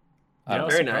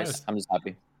 very nice. I'm just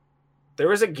happy. There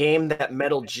was a game that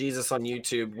Metal Jesus on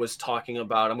YouTube was talking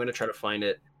about. I'm going to try to find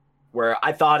it. where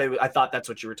I thought that's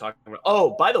what you were talking about.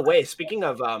 Oh, by the way, speaking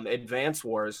of Advance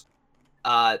Wars,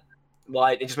 it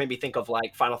just made me think of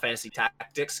like Final Fantasy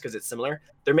Tactics because it's similar.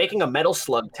 They're making a Metal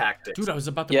Slug Tactics. Dude, I was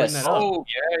about to bring that up. Oh,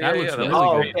 that looks really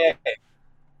great. Okay.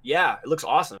 Yeah, it looks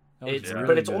awesome. But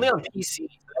it's only on PC. So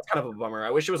that's kind of a bummer. I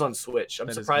wish it was on Switch.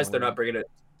 I'm surprised they're not bringing it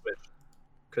to Switch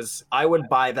because I would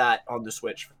buy that on the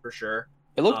Switch for sure.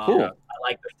 It looked cool. I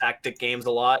like the tactic games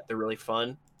a lot. They're really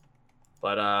fun.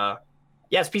 But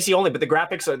yeah, it's PC only. But the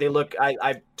graphics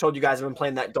I told you guys I've been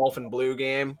playing that Dolphin Blue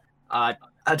game.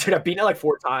 Dude, I've beaten it like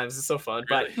 4 times. It's so fun.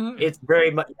 But it's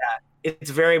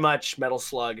very much Metal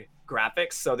Slug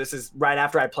graphics. So this is right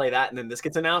after I play that, and then this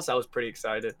gets announced. I was pretty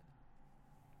excited.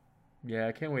 Yeah,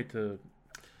 I can't wait to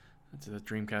the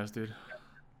Dreamcast, dude.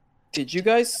 Did you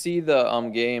guys see the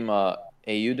game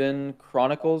Eiyuden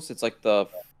Chronicles? It's like the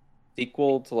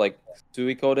sequel to like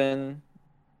Suikoden.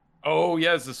 Oh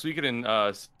yeah, it's the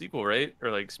Suikoden sequel, right?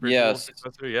 Or like spiritual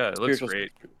successor. Yeah, it looks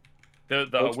great.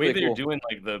 The way that you're doing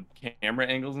like the camera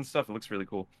angles and stuff, it looks really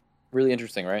cool. Really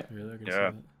interesting, right? Really?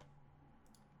 Yeah.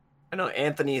 I know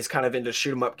Anthony is kind of into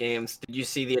shoot 'em up games. Did you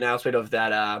see the announcement of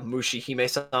that Mushi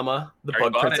Hime-sama, the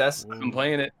Bug Princess? I've been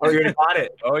playing it. Oh, you already bought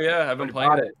it? Oh yeah, I've been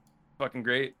playing it. Fucking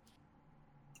great.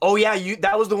 Oh yeah,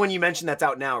 that was the one you mentioned that's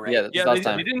out now, right? Yeah,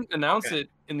 they didn't announce it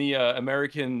in the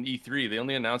American E3. They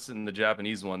only announced it in the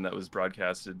Japanese one that was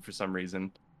broadcasted for some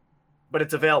reason. But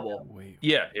it's available. Wait.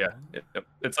 Yeah.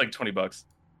 It's like $20.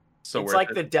 So it's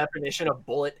like the definition of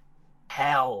bullet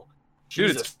hell.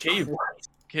 Dude, it's Cave.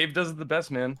 Cave does it the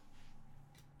best, man.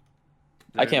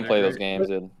 I can't play those games,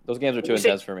 dude. Those games are too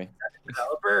intense for me.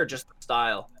 Developer or just the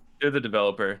style? They're the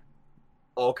developer.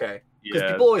 Okay. Because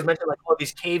people always mention like, oh,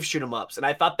 these cave shoot 'em ups, and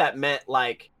I thought that meant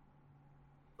like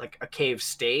a cave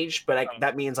stage, but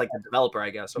that means like the developer, I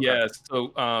guess. Okay. Yeah.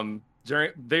 So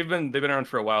they've been around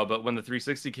for a while, but when the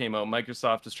 360 came out,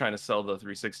 Microsoft was trying to sell the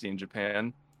 360 in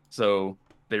Japan, so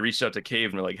they reached out to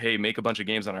Cave and they're like, "Hey, make a bunch of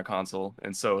games on our console,"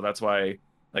 and so that's why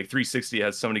like 360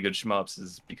 has so many good shmups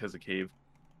is because of Cave.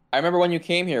 I remember when you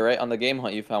came here, right? On the game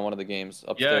hunt, you found one of the games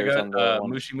upstairs. Yeah, I on got the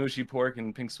Mushi Mushi Pork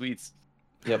and Pink Sweets.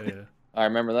 Yep. Yeah. I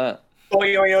remember that. Oh,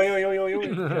 yo. Yeah,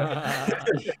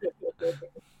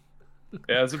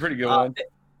 it's a pretty good one.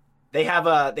 They have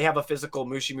a physical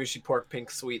Mushi Mushi Pork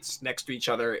Pink Sweets next to each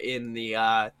other in the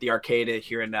arcade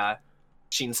here in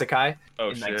Shinsekai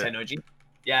in Tennoji.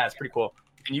 Yeah, it's pretty cool.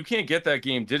 And you can't get that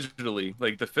game digitally.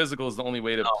 Like the physical is the only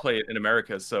way to play it in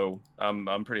America. So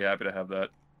I'm pretty happy to have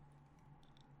that.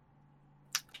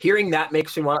 Hearing that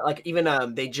makes me want like even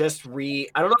they just I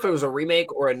don't know if it was a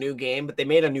remake or a new game, but they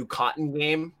made a new Cotton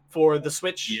game for the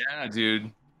Switch. Yeah, dude.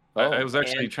 I was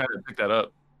actually trying to pick that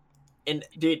up. And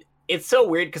dude, it's so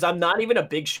weird because I'm not even a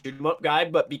big shoot 'em up guy,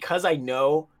 but because I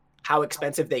know how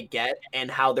expensive they get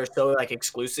and how they're so like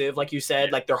exclusive, like you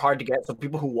said, like they're hard to get. So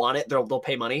people who want it, they'll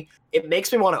pay money. It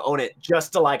makes me want to own it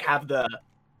just to like have the.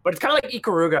 But it's kind of like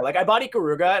Ikaruga. Like I bought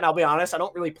Ikaruga, and I'll be honest, I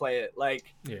don't really play it. Like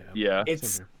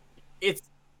it's.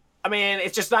 I mean,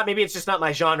 it's just not. Maybe it's just not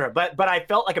my genre. But I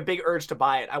felt like a big urge to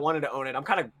buy it. I wanted to own it. I'm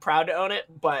kind of proud to own it,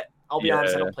 but I'll be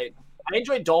honest, I don't play it. I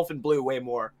enjoy Dolphin Blue way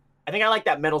more. I think I like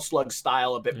that Metal Slug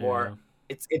style a bit more.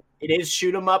 It is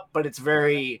shoot 'em up, but it's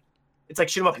like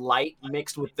shoot 'em up light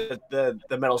mixed with the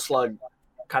Metal Slug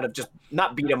kind of just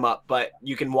not beat 'em up, but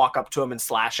you can walk up to them and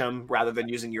slash them rather than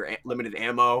using your limited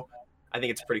ammo. I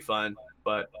think it's pretty fun,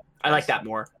 but I like that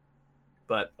more.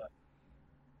 But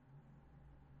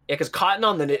yeah, because Cotton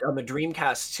on the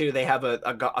Dreamcast too, they have a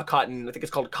Cotton. I think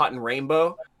it's called Cotton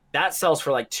Rainbow. That sells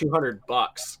for like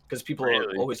 $200 because people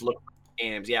always look for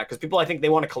games. Yeah, because people I think they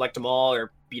want to collect them all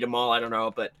or beat them all. I don't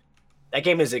know, but that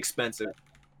game is expensive.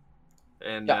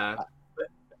 And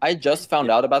I just found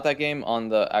out about that game on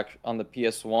the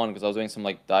PS1 because I was doing some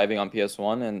like diving on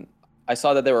PS1 and I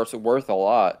saw that they were worth a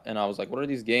lot. And I was like, "What are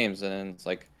these games?" And it's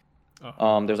like,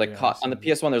 there's like on the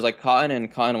PS1, there's like Cotton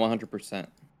and Cotton 100%.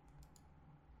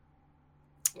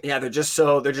 Yeah, they're just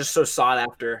so sought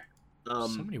after. So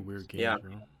many weird games,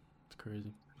 bro. It's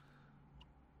crazy.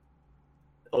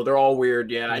 Oh, they're all weird.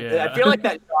 Yeah. I feel like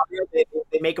that genre,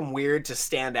 they make them weird to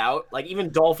stand out. Like even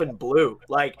Dolphin Blue,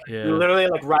 like you literally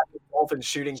like riding dolphins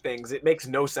shooting things. It makes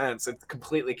no sense. It's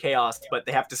completely chaos, but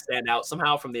they have to stand out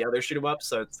somehow from the other shoot 'em ups.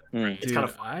 So it's kind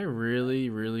of fun. I really,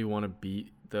 really want to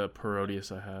beat the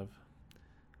Parodius I have.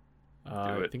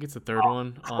 I think it's the third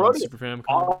one on Super Famicom.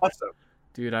 Awesome.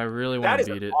 Dude, I really want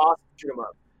to beat it. Awesome shoot 'em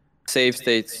up. Save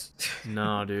states.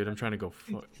 No, dude, I'm trying to go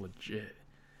legit.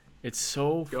 It's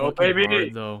so fucking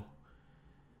hard, though.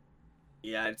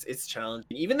 Yeah, it's challenging.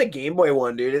 Even the Game Boy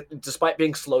one, dude, despite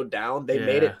being slowed down, they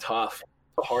made it tough.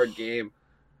 It's a hard game.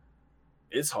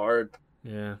 It's hard.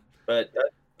 Yeah. But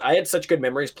I had such good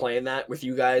memories playing that with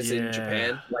you guys in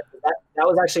Japan. Like that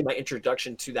was actually my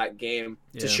introduction to that game,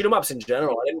 to shoot 'em ups in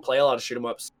general. I didn't play a lot of shoot 'em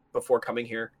ups before coming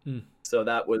here, so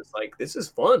that was like, this is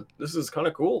fun. This is kind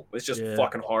of cool. It's just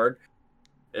fucking hard.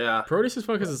 Yeah, Proteus is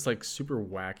fun because it's like super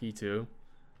wacky too.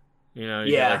 You know,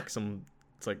 you got like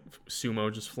it's like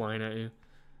sumo just flying at you.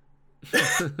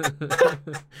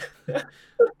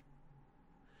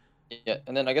 Yeah,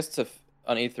 and then I guess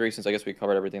on E3, since I guess we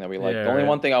covered everything that we like. The only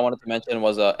one thing I wanted to mention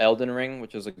was Elden Ring,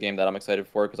 which is a game that I'm excited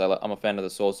for because I'm a fan of the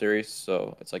Souls series.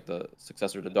 So it's like the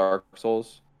successor to Dark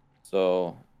Souls.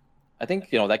 So I think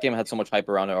that game had so much hype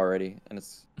around it already, and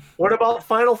it's. What about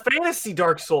Final Fantasy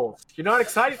Dark Souls? You're not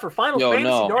excited for Final Fantasy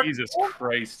no. Dark Jesus Souls?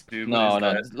 Christ, dude. No.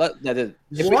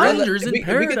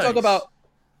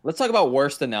 Let's talk about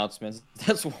worst announcements.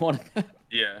 That's one.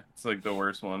 Yeah, it's like the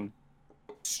worst one.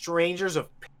 Strangers of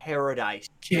Paradise.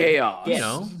 Chaos. Get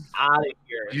out of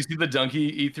here. Did you see the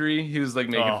Donkey E3? He was like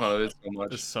making fun of it so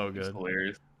much. It's so good. It's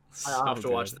hilarious. I'll have to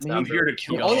watch this. I'm here to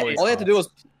kill all you had to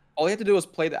do was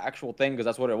play the actual thing, because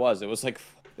that's what it was. It was like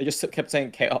they just kept saying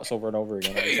chaos over and over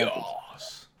again.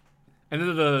 Chaos. And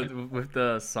then with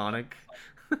the Sonic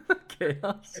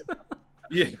chaos.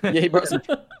 Yeah, he brought some.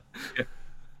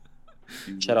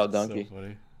 Shout out Donkey. So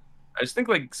funny. I just think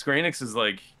like Square Enix is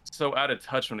like so out of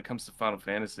touch when it comes to Final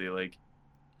Fantasy. Like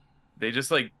they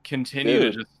just like continue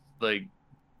to just like.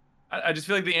 I just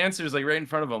feel like the answer is like right in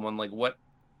front of them on like what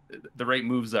the right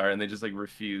moves are, and they just like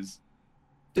refuse.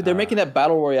 Dude, they're making that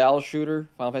battle royale shooter,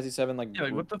 Final Fantasy VII.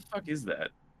 Like, what the fuck is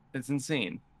that? It's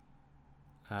insane.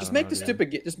 Just make the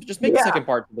stupid. Just make the second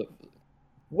part.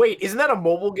 Wait, isn't that a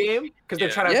mobile game? Because they're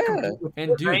trying to.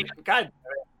 And dude, God.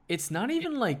 It's not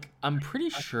even like, I'm pretty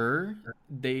sure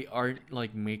they aren't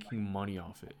like making money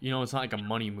off it. It's not like a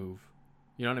money move.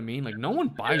 You know what I mean? Like no one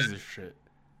buys this shit.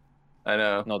 I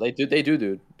know. No, they do,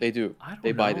 dude. They do.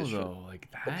 They buy this shit. Like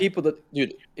that. The people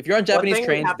dude, if you're on Japanese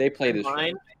trains, they play this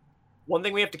shit. One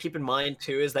thing we have to keep in mind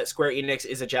too is that Square Enix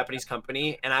is a Japanese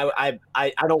company, and I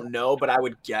don't know, but I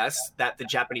would guess that the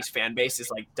Japanese fan base is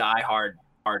like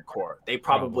hardcore. They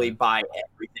probably buy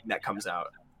everything that comes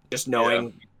out. Just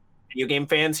knowing video game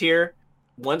fans here,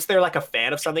 once they're like a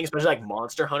fan of something, especially like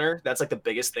Monster Hunter, that's like the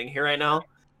biggest thing here right now.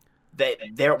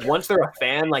 Once they're a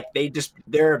fan, like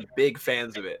they're big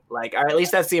fans of it. Like, or at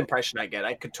least that's the impression I get.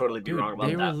 I could totally be wrong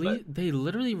about that. They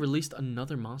literally released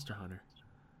another Monster Hunter.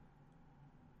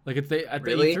 Like at the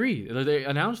Really? E3, they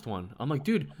announced one. I'm like,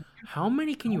 dude, how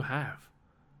many can you have?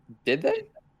 Did they?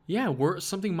 Yeah,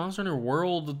 something Monster Hunter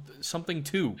World something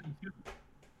 2.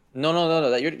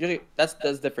 No. That's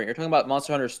different. You're talking about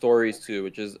Monster Hunter Stories 2,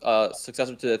 which is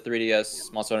successor to the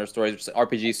 3DS Monster Hunter Stories, which is an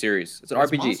RPG series. It's an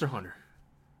RPG. Monster Hunter.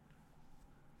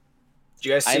 Do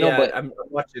you guys see? I'm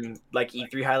watching like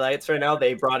E3 highlights right now.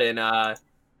 They brought in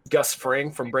Gus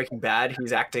Fring from Breaking Bad.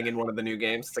 He's acting in one of the new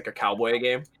games. It's like a cowboy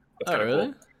game. Oh, really?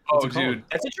 Cool. Oh, dude,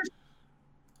 that's interesting.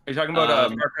 Are you talking about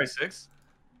Far Cry 6?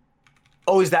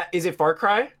 Oh, is it Far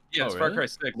Cry? Yeah, it's Far Cry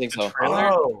 6. I think so.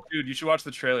 Trailer, dude, you should watch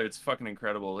the trailer. It's fucking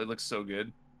incredible. It looks so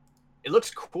good. It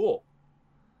looks cool.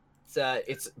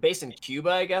 It's based in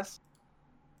Cuba, I guess.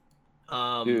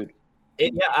 Dude.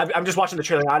 I'm just watching the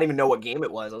trailer. I don't even know what game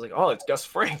it was. I was like, oh, it's Gus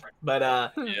Fring.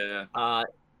 But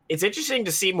it's interesting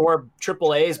to see more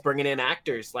AAAs bringing in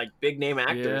actors, like big name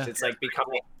actors. It's like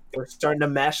they're starting to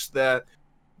mesh the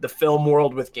film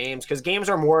world with games, because games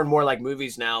are more and more like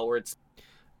movies now, where it's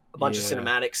a bunch of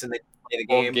cinematics and they play the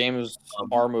game. Or games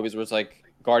are movies where it's like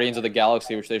Guardians of the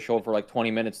Galaxy, which they showed for like 20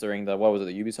 minutes during the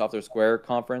Ubisoft or Square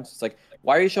conference. It's like,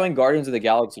 why are you showing Guardians of the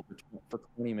Galaxy for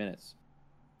 20 minutes?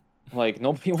 Like,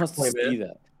 nobody wants to see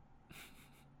that.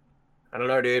 I don't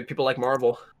know, dude. People like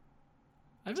Marvel.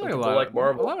 I feel like a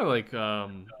lot of like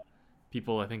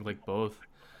people, I think, like both.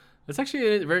 It's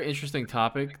actually a very interesting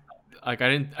topic. Like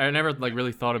I never like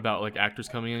really thought about like actors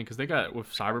coming in, because they got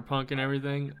with Cyberpunk and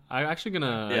everything. I'm actually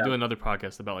gonna do another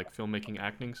podcast about like filmmaking,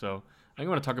 acting. So I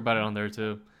want to talk about it on there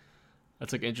too.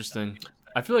 That's like interesting.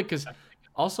 I feel like, because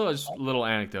also, just a little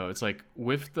anecdote. It's like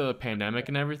with the pandemic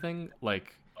and everything,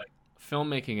 like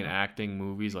filmmaking and acting,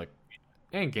 movies, like,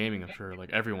 and gaming, I'm sure,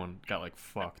 like everyone got like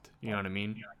fucked. You know what I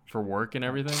mean? For work and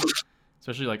everything,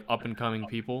 especially like up and coming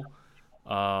people.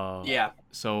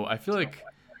 So I feel like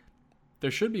there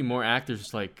should be more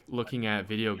actors like looking at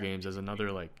video games as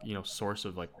another like, source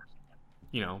of like,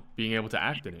 being able to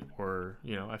act in it, or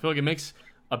I feel like it makes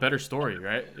a better story,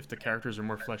 right? If the characters are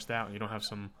more fleshed out and you don't have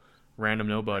some random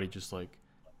nobody just like,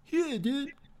 yeah,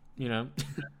 dude,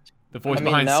 the voice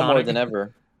behind now Sonic. more than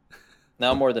ever.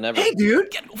 Now more than ever. Hey,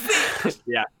 dude, gotta go fast.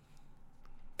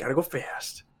 Gotta go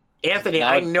fast. Anthony,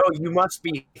 I know you must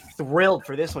be thrilled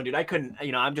for this one, dude. I couldn't,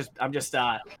 I'm just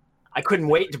I couldn't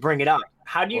wait to bring it up.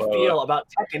 How do you feel about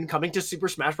Tekken coming to Super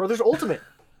Smash Bros. Ultimate?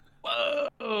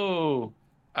 Whoa!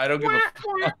 I don't give a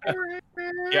fuck.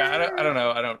 Yeah, I don't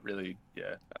know. I don't really.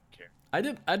 Yeah, I don't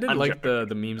care. I did like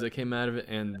the memes that came out of it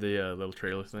and the little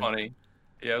trailer thing. Funny.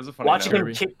 Yeah, it was a funny. Watching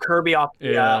him kick Kirby off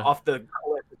the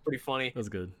cliff is pretty funny. That's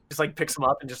good. Just like picks him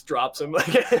up and just drops him.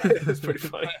 It's pretty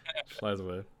funny. Flies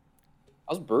away.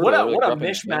 That was brutal. What a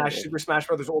mishmash Super Smash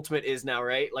Bros. Ultimate is now,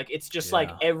 right? Like it's just like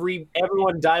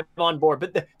everyone dive on board,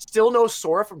 but still no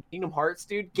Sora from Kingdom Hearts,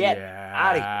 dude. Get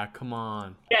out of here! Come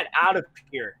on. Get out of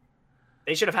here!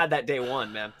 They should have had that day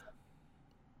one, man.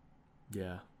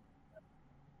 Yeah.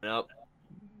 Nope.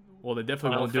 Well, they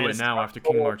definitely won't do it now after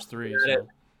Kingdom Hearts 3. So.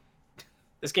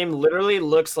 This game literally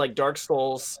looks like Dark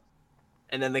Souls,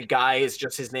 and then the guy is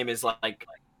just his name is like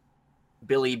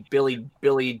Billy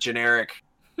generic,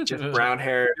 just brown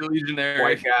hair, Billy generic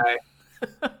white guy.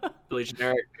 Billy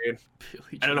generic, dude.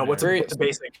 I don't know what's the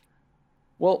basic.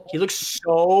 Well, he looks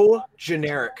so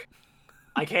generic.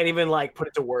 I can't even like put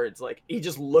it to words. Like he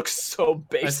just looks so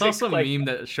basic. I saw some meme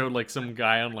that showed like some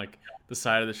guy on like the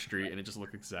side of the street, and it just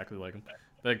looked exactly like him.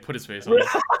 They, like put his face on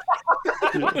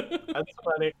it. That's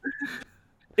funny.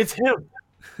 It's him.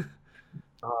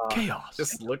 Chaos.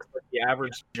 Just looks like the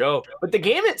average Joe. But the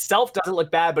game itself doesn't look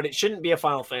bad, but it shouldn't be a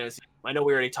Final Fantasy. I know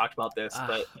we already talked about this,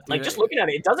 but like just looking at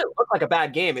it, it doesn't look like a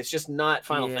bad game. It's just not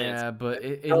Final Fantasy. Yeah, but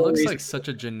it looks like such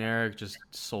a generic, just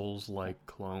Souls-like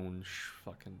clone.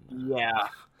 Fucking. Yeah.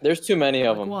 There's too many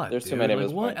of them. What, There's dude? too many Like, of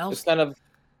them. what else? It's kind of.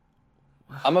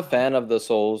 I'm a fan of the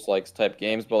Souls-like type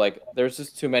games, but like, there's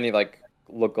just too many like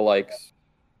lookalikes.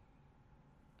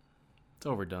 It's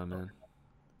overdone, man.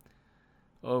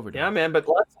 Overdone. Yeah, man. But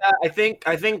let's. I think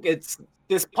it's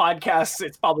this podcast.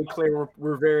 It's probably clear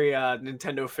we're very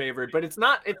Nintendo favored, but it's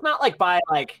not. It's not like by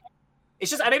like. It's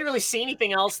just I didn't really see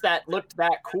anything else that looked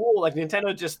that cool. Like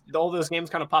Nintendo, just all those games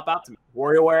kind of pop out to me.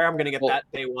 WarioWare, I'm gonna get that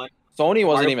day one. Sony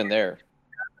wasn't even there.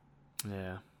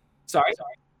 Yeah. Sorry.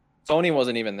 Sony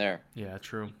wasn't even there. Yeah,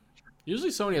 true.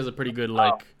 Usually Sony has a pretty good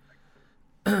like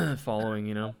following.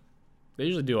 You know, they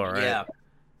usually do all right. Yeah.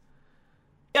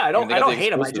 Yeah, I don't hate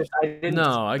them. I didn't.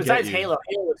 No, I besides get you.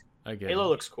 Halo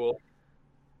looks cool.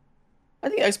 I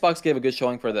think Xbox gave a good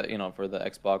showing for the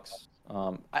Xbox.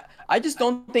 I just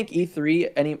don't think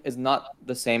E3 is not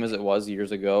the same as it was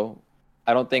years ago.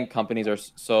 I don't think companies are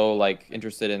so like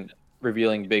interested in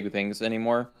revealing big things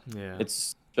anymore. Yeah.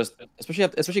 It's just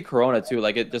especially Corona too.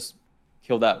 Like it just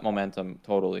killed that momentum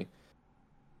totally.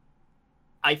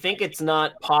 I think it's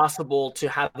not possible to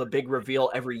have a big reveal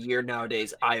every year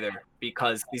nowadays either,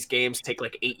 because these games take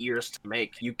like 8 years to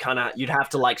make. You'd have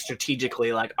to like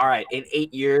strategically like, all right, in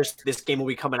 8 years this game will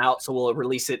be coming out, so we'll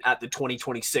release it at the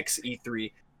 2026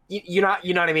 E3. You know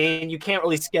what I mean? You can't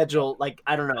really schedule like,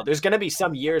 I don't know. There's gonna be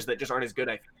some years that just aren't as good.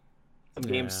 I think some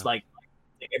games like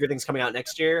everything's coming out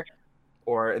next year,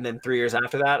 and then 3 years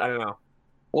after that. I don't know.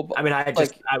 Well, I mean, I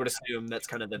would assume that's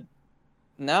kind of the.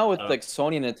 Now with like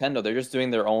Sony and Nintendo, they're just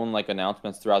doing their own like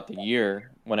announcements throughout the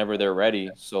year whenever they're ready.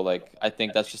 So like I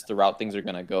think that's just the route things are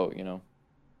gonna go, you know.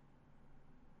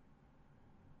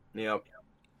 Yep.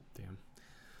 Damn.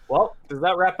 Well, does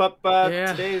that wrap up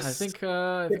today's? I think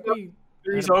we.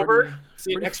 Series over.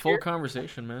 See you pretty next full year.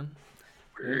 Conversation, man.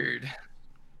 Weird.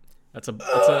 That's a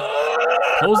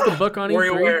close the book on E3.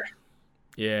 WarioWare.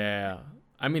 Yeah,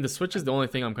 I mean the Switch is the only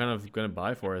thing I'm kind of gonna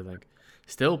buy for. I think.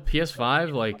 Still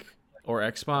PS5 like or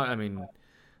Xbox. I mean,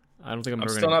 I don't think I'm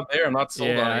ever still not there. I'm not sold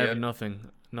on it. I yet. have nothing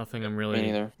I'm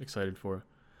really excited for.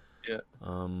 Yeah.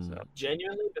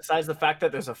 Genuinely, besides the fact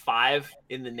that there's a 5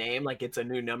 in the name, like it's a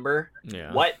new number.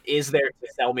 Yeah. What is there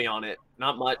to sell me on it?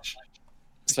 Not much.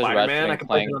 Spider-Man, I can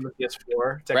play it on the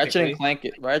PS4. Ratchet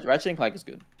and Clank is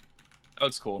good. Oh,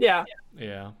 it's cool. Yeah.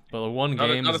 Yeah, but one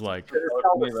game is like.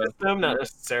 System, not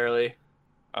necessarily.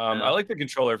 I like the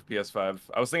controller for PS5.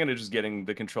 I was thinking of just getting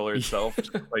the controller itself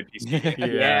just to play PC.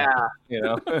 Yeah. You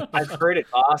know, I've heard it's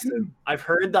awesome. I've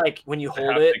heard like when you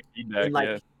hold it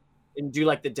and do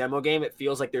like the demo game, it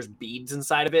feels like there's beads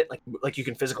inside of it. Like you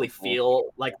can physically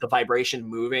feel like the vibration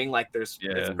moving. Like it's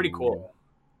pretty cool.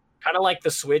 Kind of like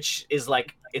the Switch is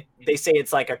like they say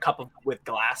it's like a cup with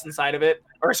glass inside of it,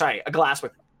 or sorry, a glass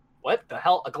with what the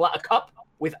hell? A cup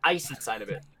with ice inside of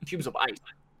it, cubes of ice.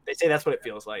 They say that's what it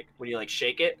feels like when you like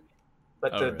shake it.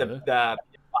 But the 5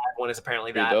 one is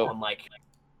apparently that on like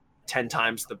 10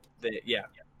 times the yeah.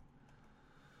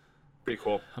 Pretty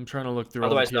cool. I'm trying to look through all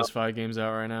the PS5 games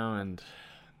out right now, and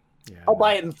yeah, I'll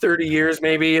buy it in 30 years,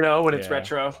 maybe, when it's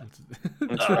retro.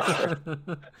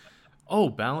 Oh,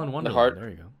 Balan Wonderland. There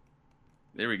you go.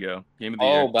 There we go. Game of the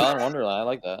year. Oh, Balan Wonderland. I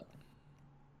like that.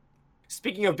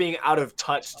 Speaking of being out of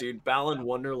touch, dude, Balan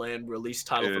Wonderland release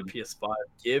title for PS5.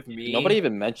 Give me. Nobody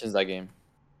even mentions that game.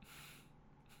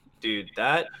 Dude,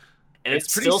 that and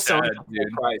it's pretty still sad, selling at dude.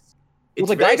 full price. Well,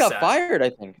 the guy got fired, I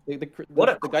think. The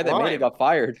guy that made it got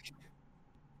fired.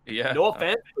 Yeah. No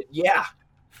offense, but yeah.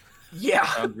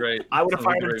 Sounds great. I would have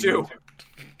fired him too.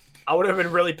 I would have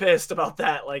been really pissed about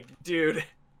that. Like, dude,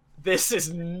 this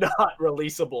is not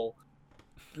releasable.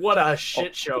 What a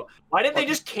shit show. Why didn't they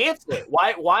just cancel it?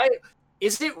 Why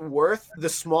is it worth the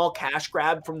small cash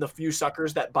grab from the few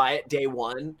suckers that buy it day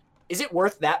one? Is it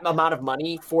worth that amount of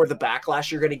money for the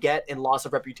backlash you're going to get and loss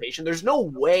of reputation? There's no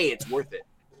way it's worth it.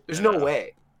 There's no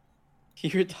way. He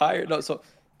retired. No, so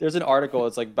there's an article.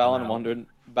 It's like Balan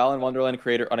Wonderland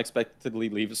creator unexpectedly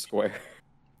leaves Square.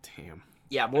 Damn.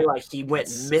 Yeah, more like he went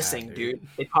missing, sad, dude.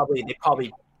 They probably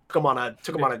took him on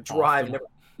a drive.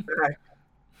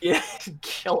 Yeah,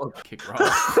 kill him. Kick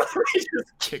rocks.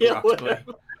 Kick rocks, Clay.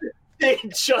 They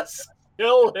just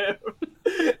kill him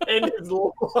in his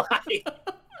life.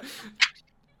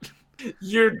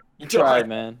 You tried,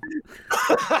 man.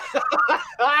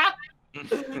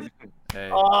 Hey,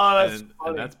 that's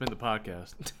and that's been the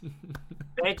podcast.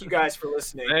 Thank you guys for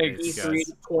listening. Thanks, E3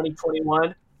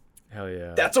 2021. Hell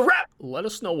yeah. That's a wrap. Let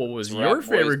us know what was your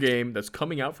favorite game that's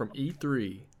coming out from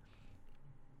E3.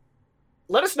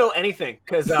 Let us know anything,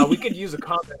 because we could use a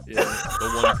comment. Yeah,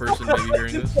 the one person maybe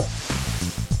hearing this.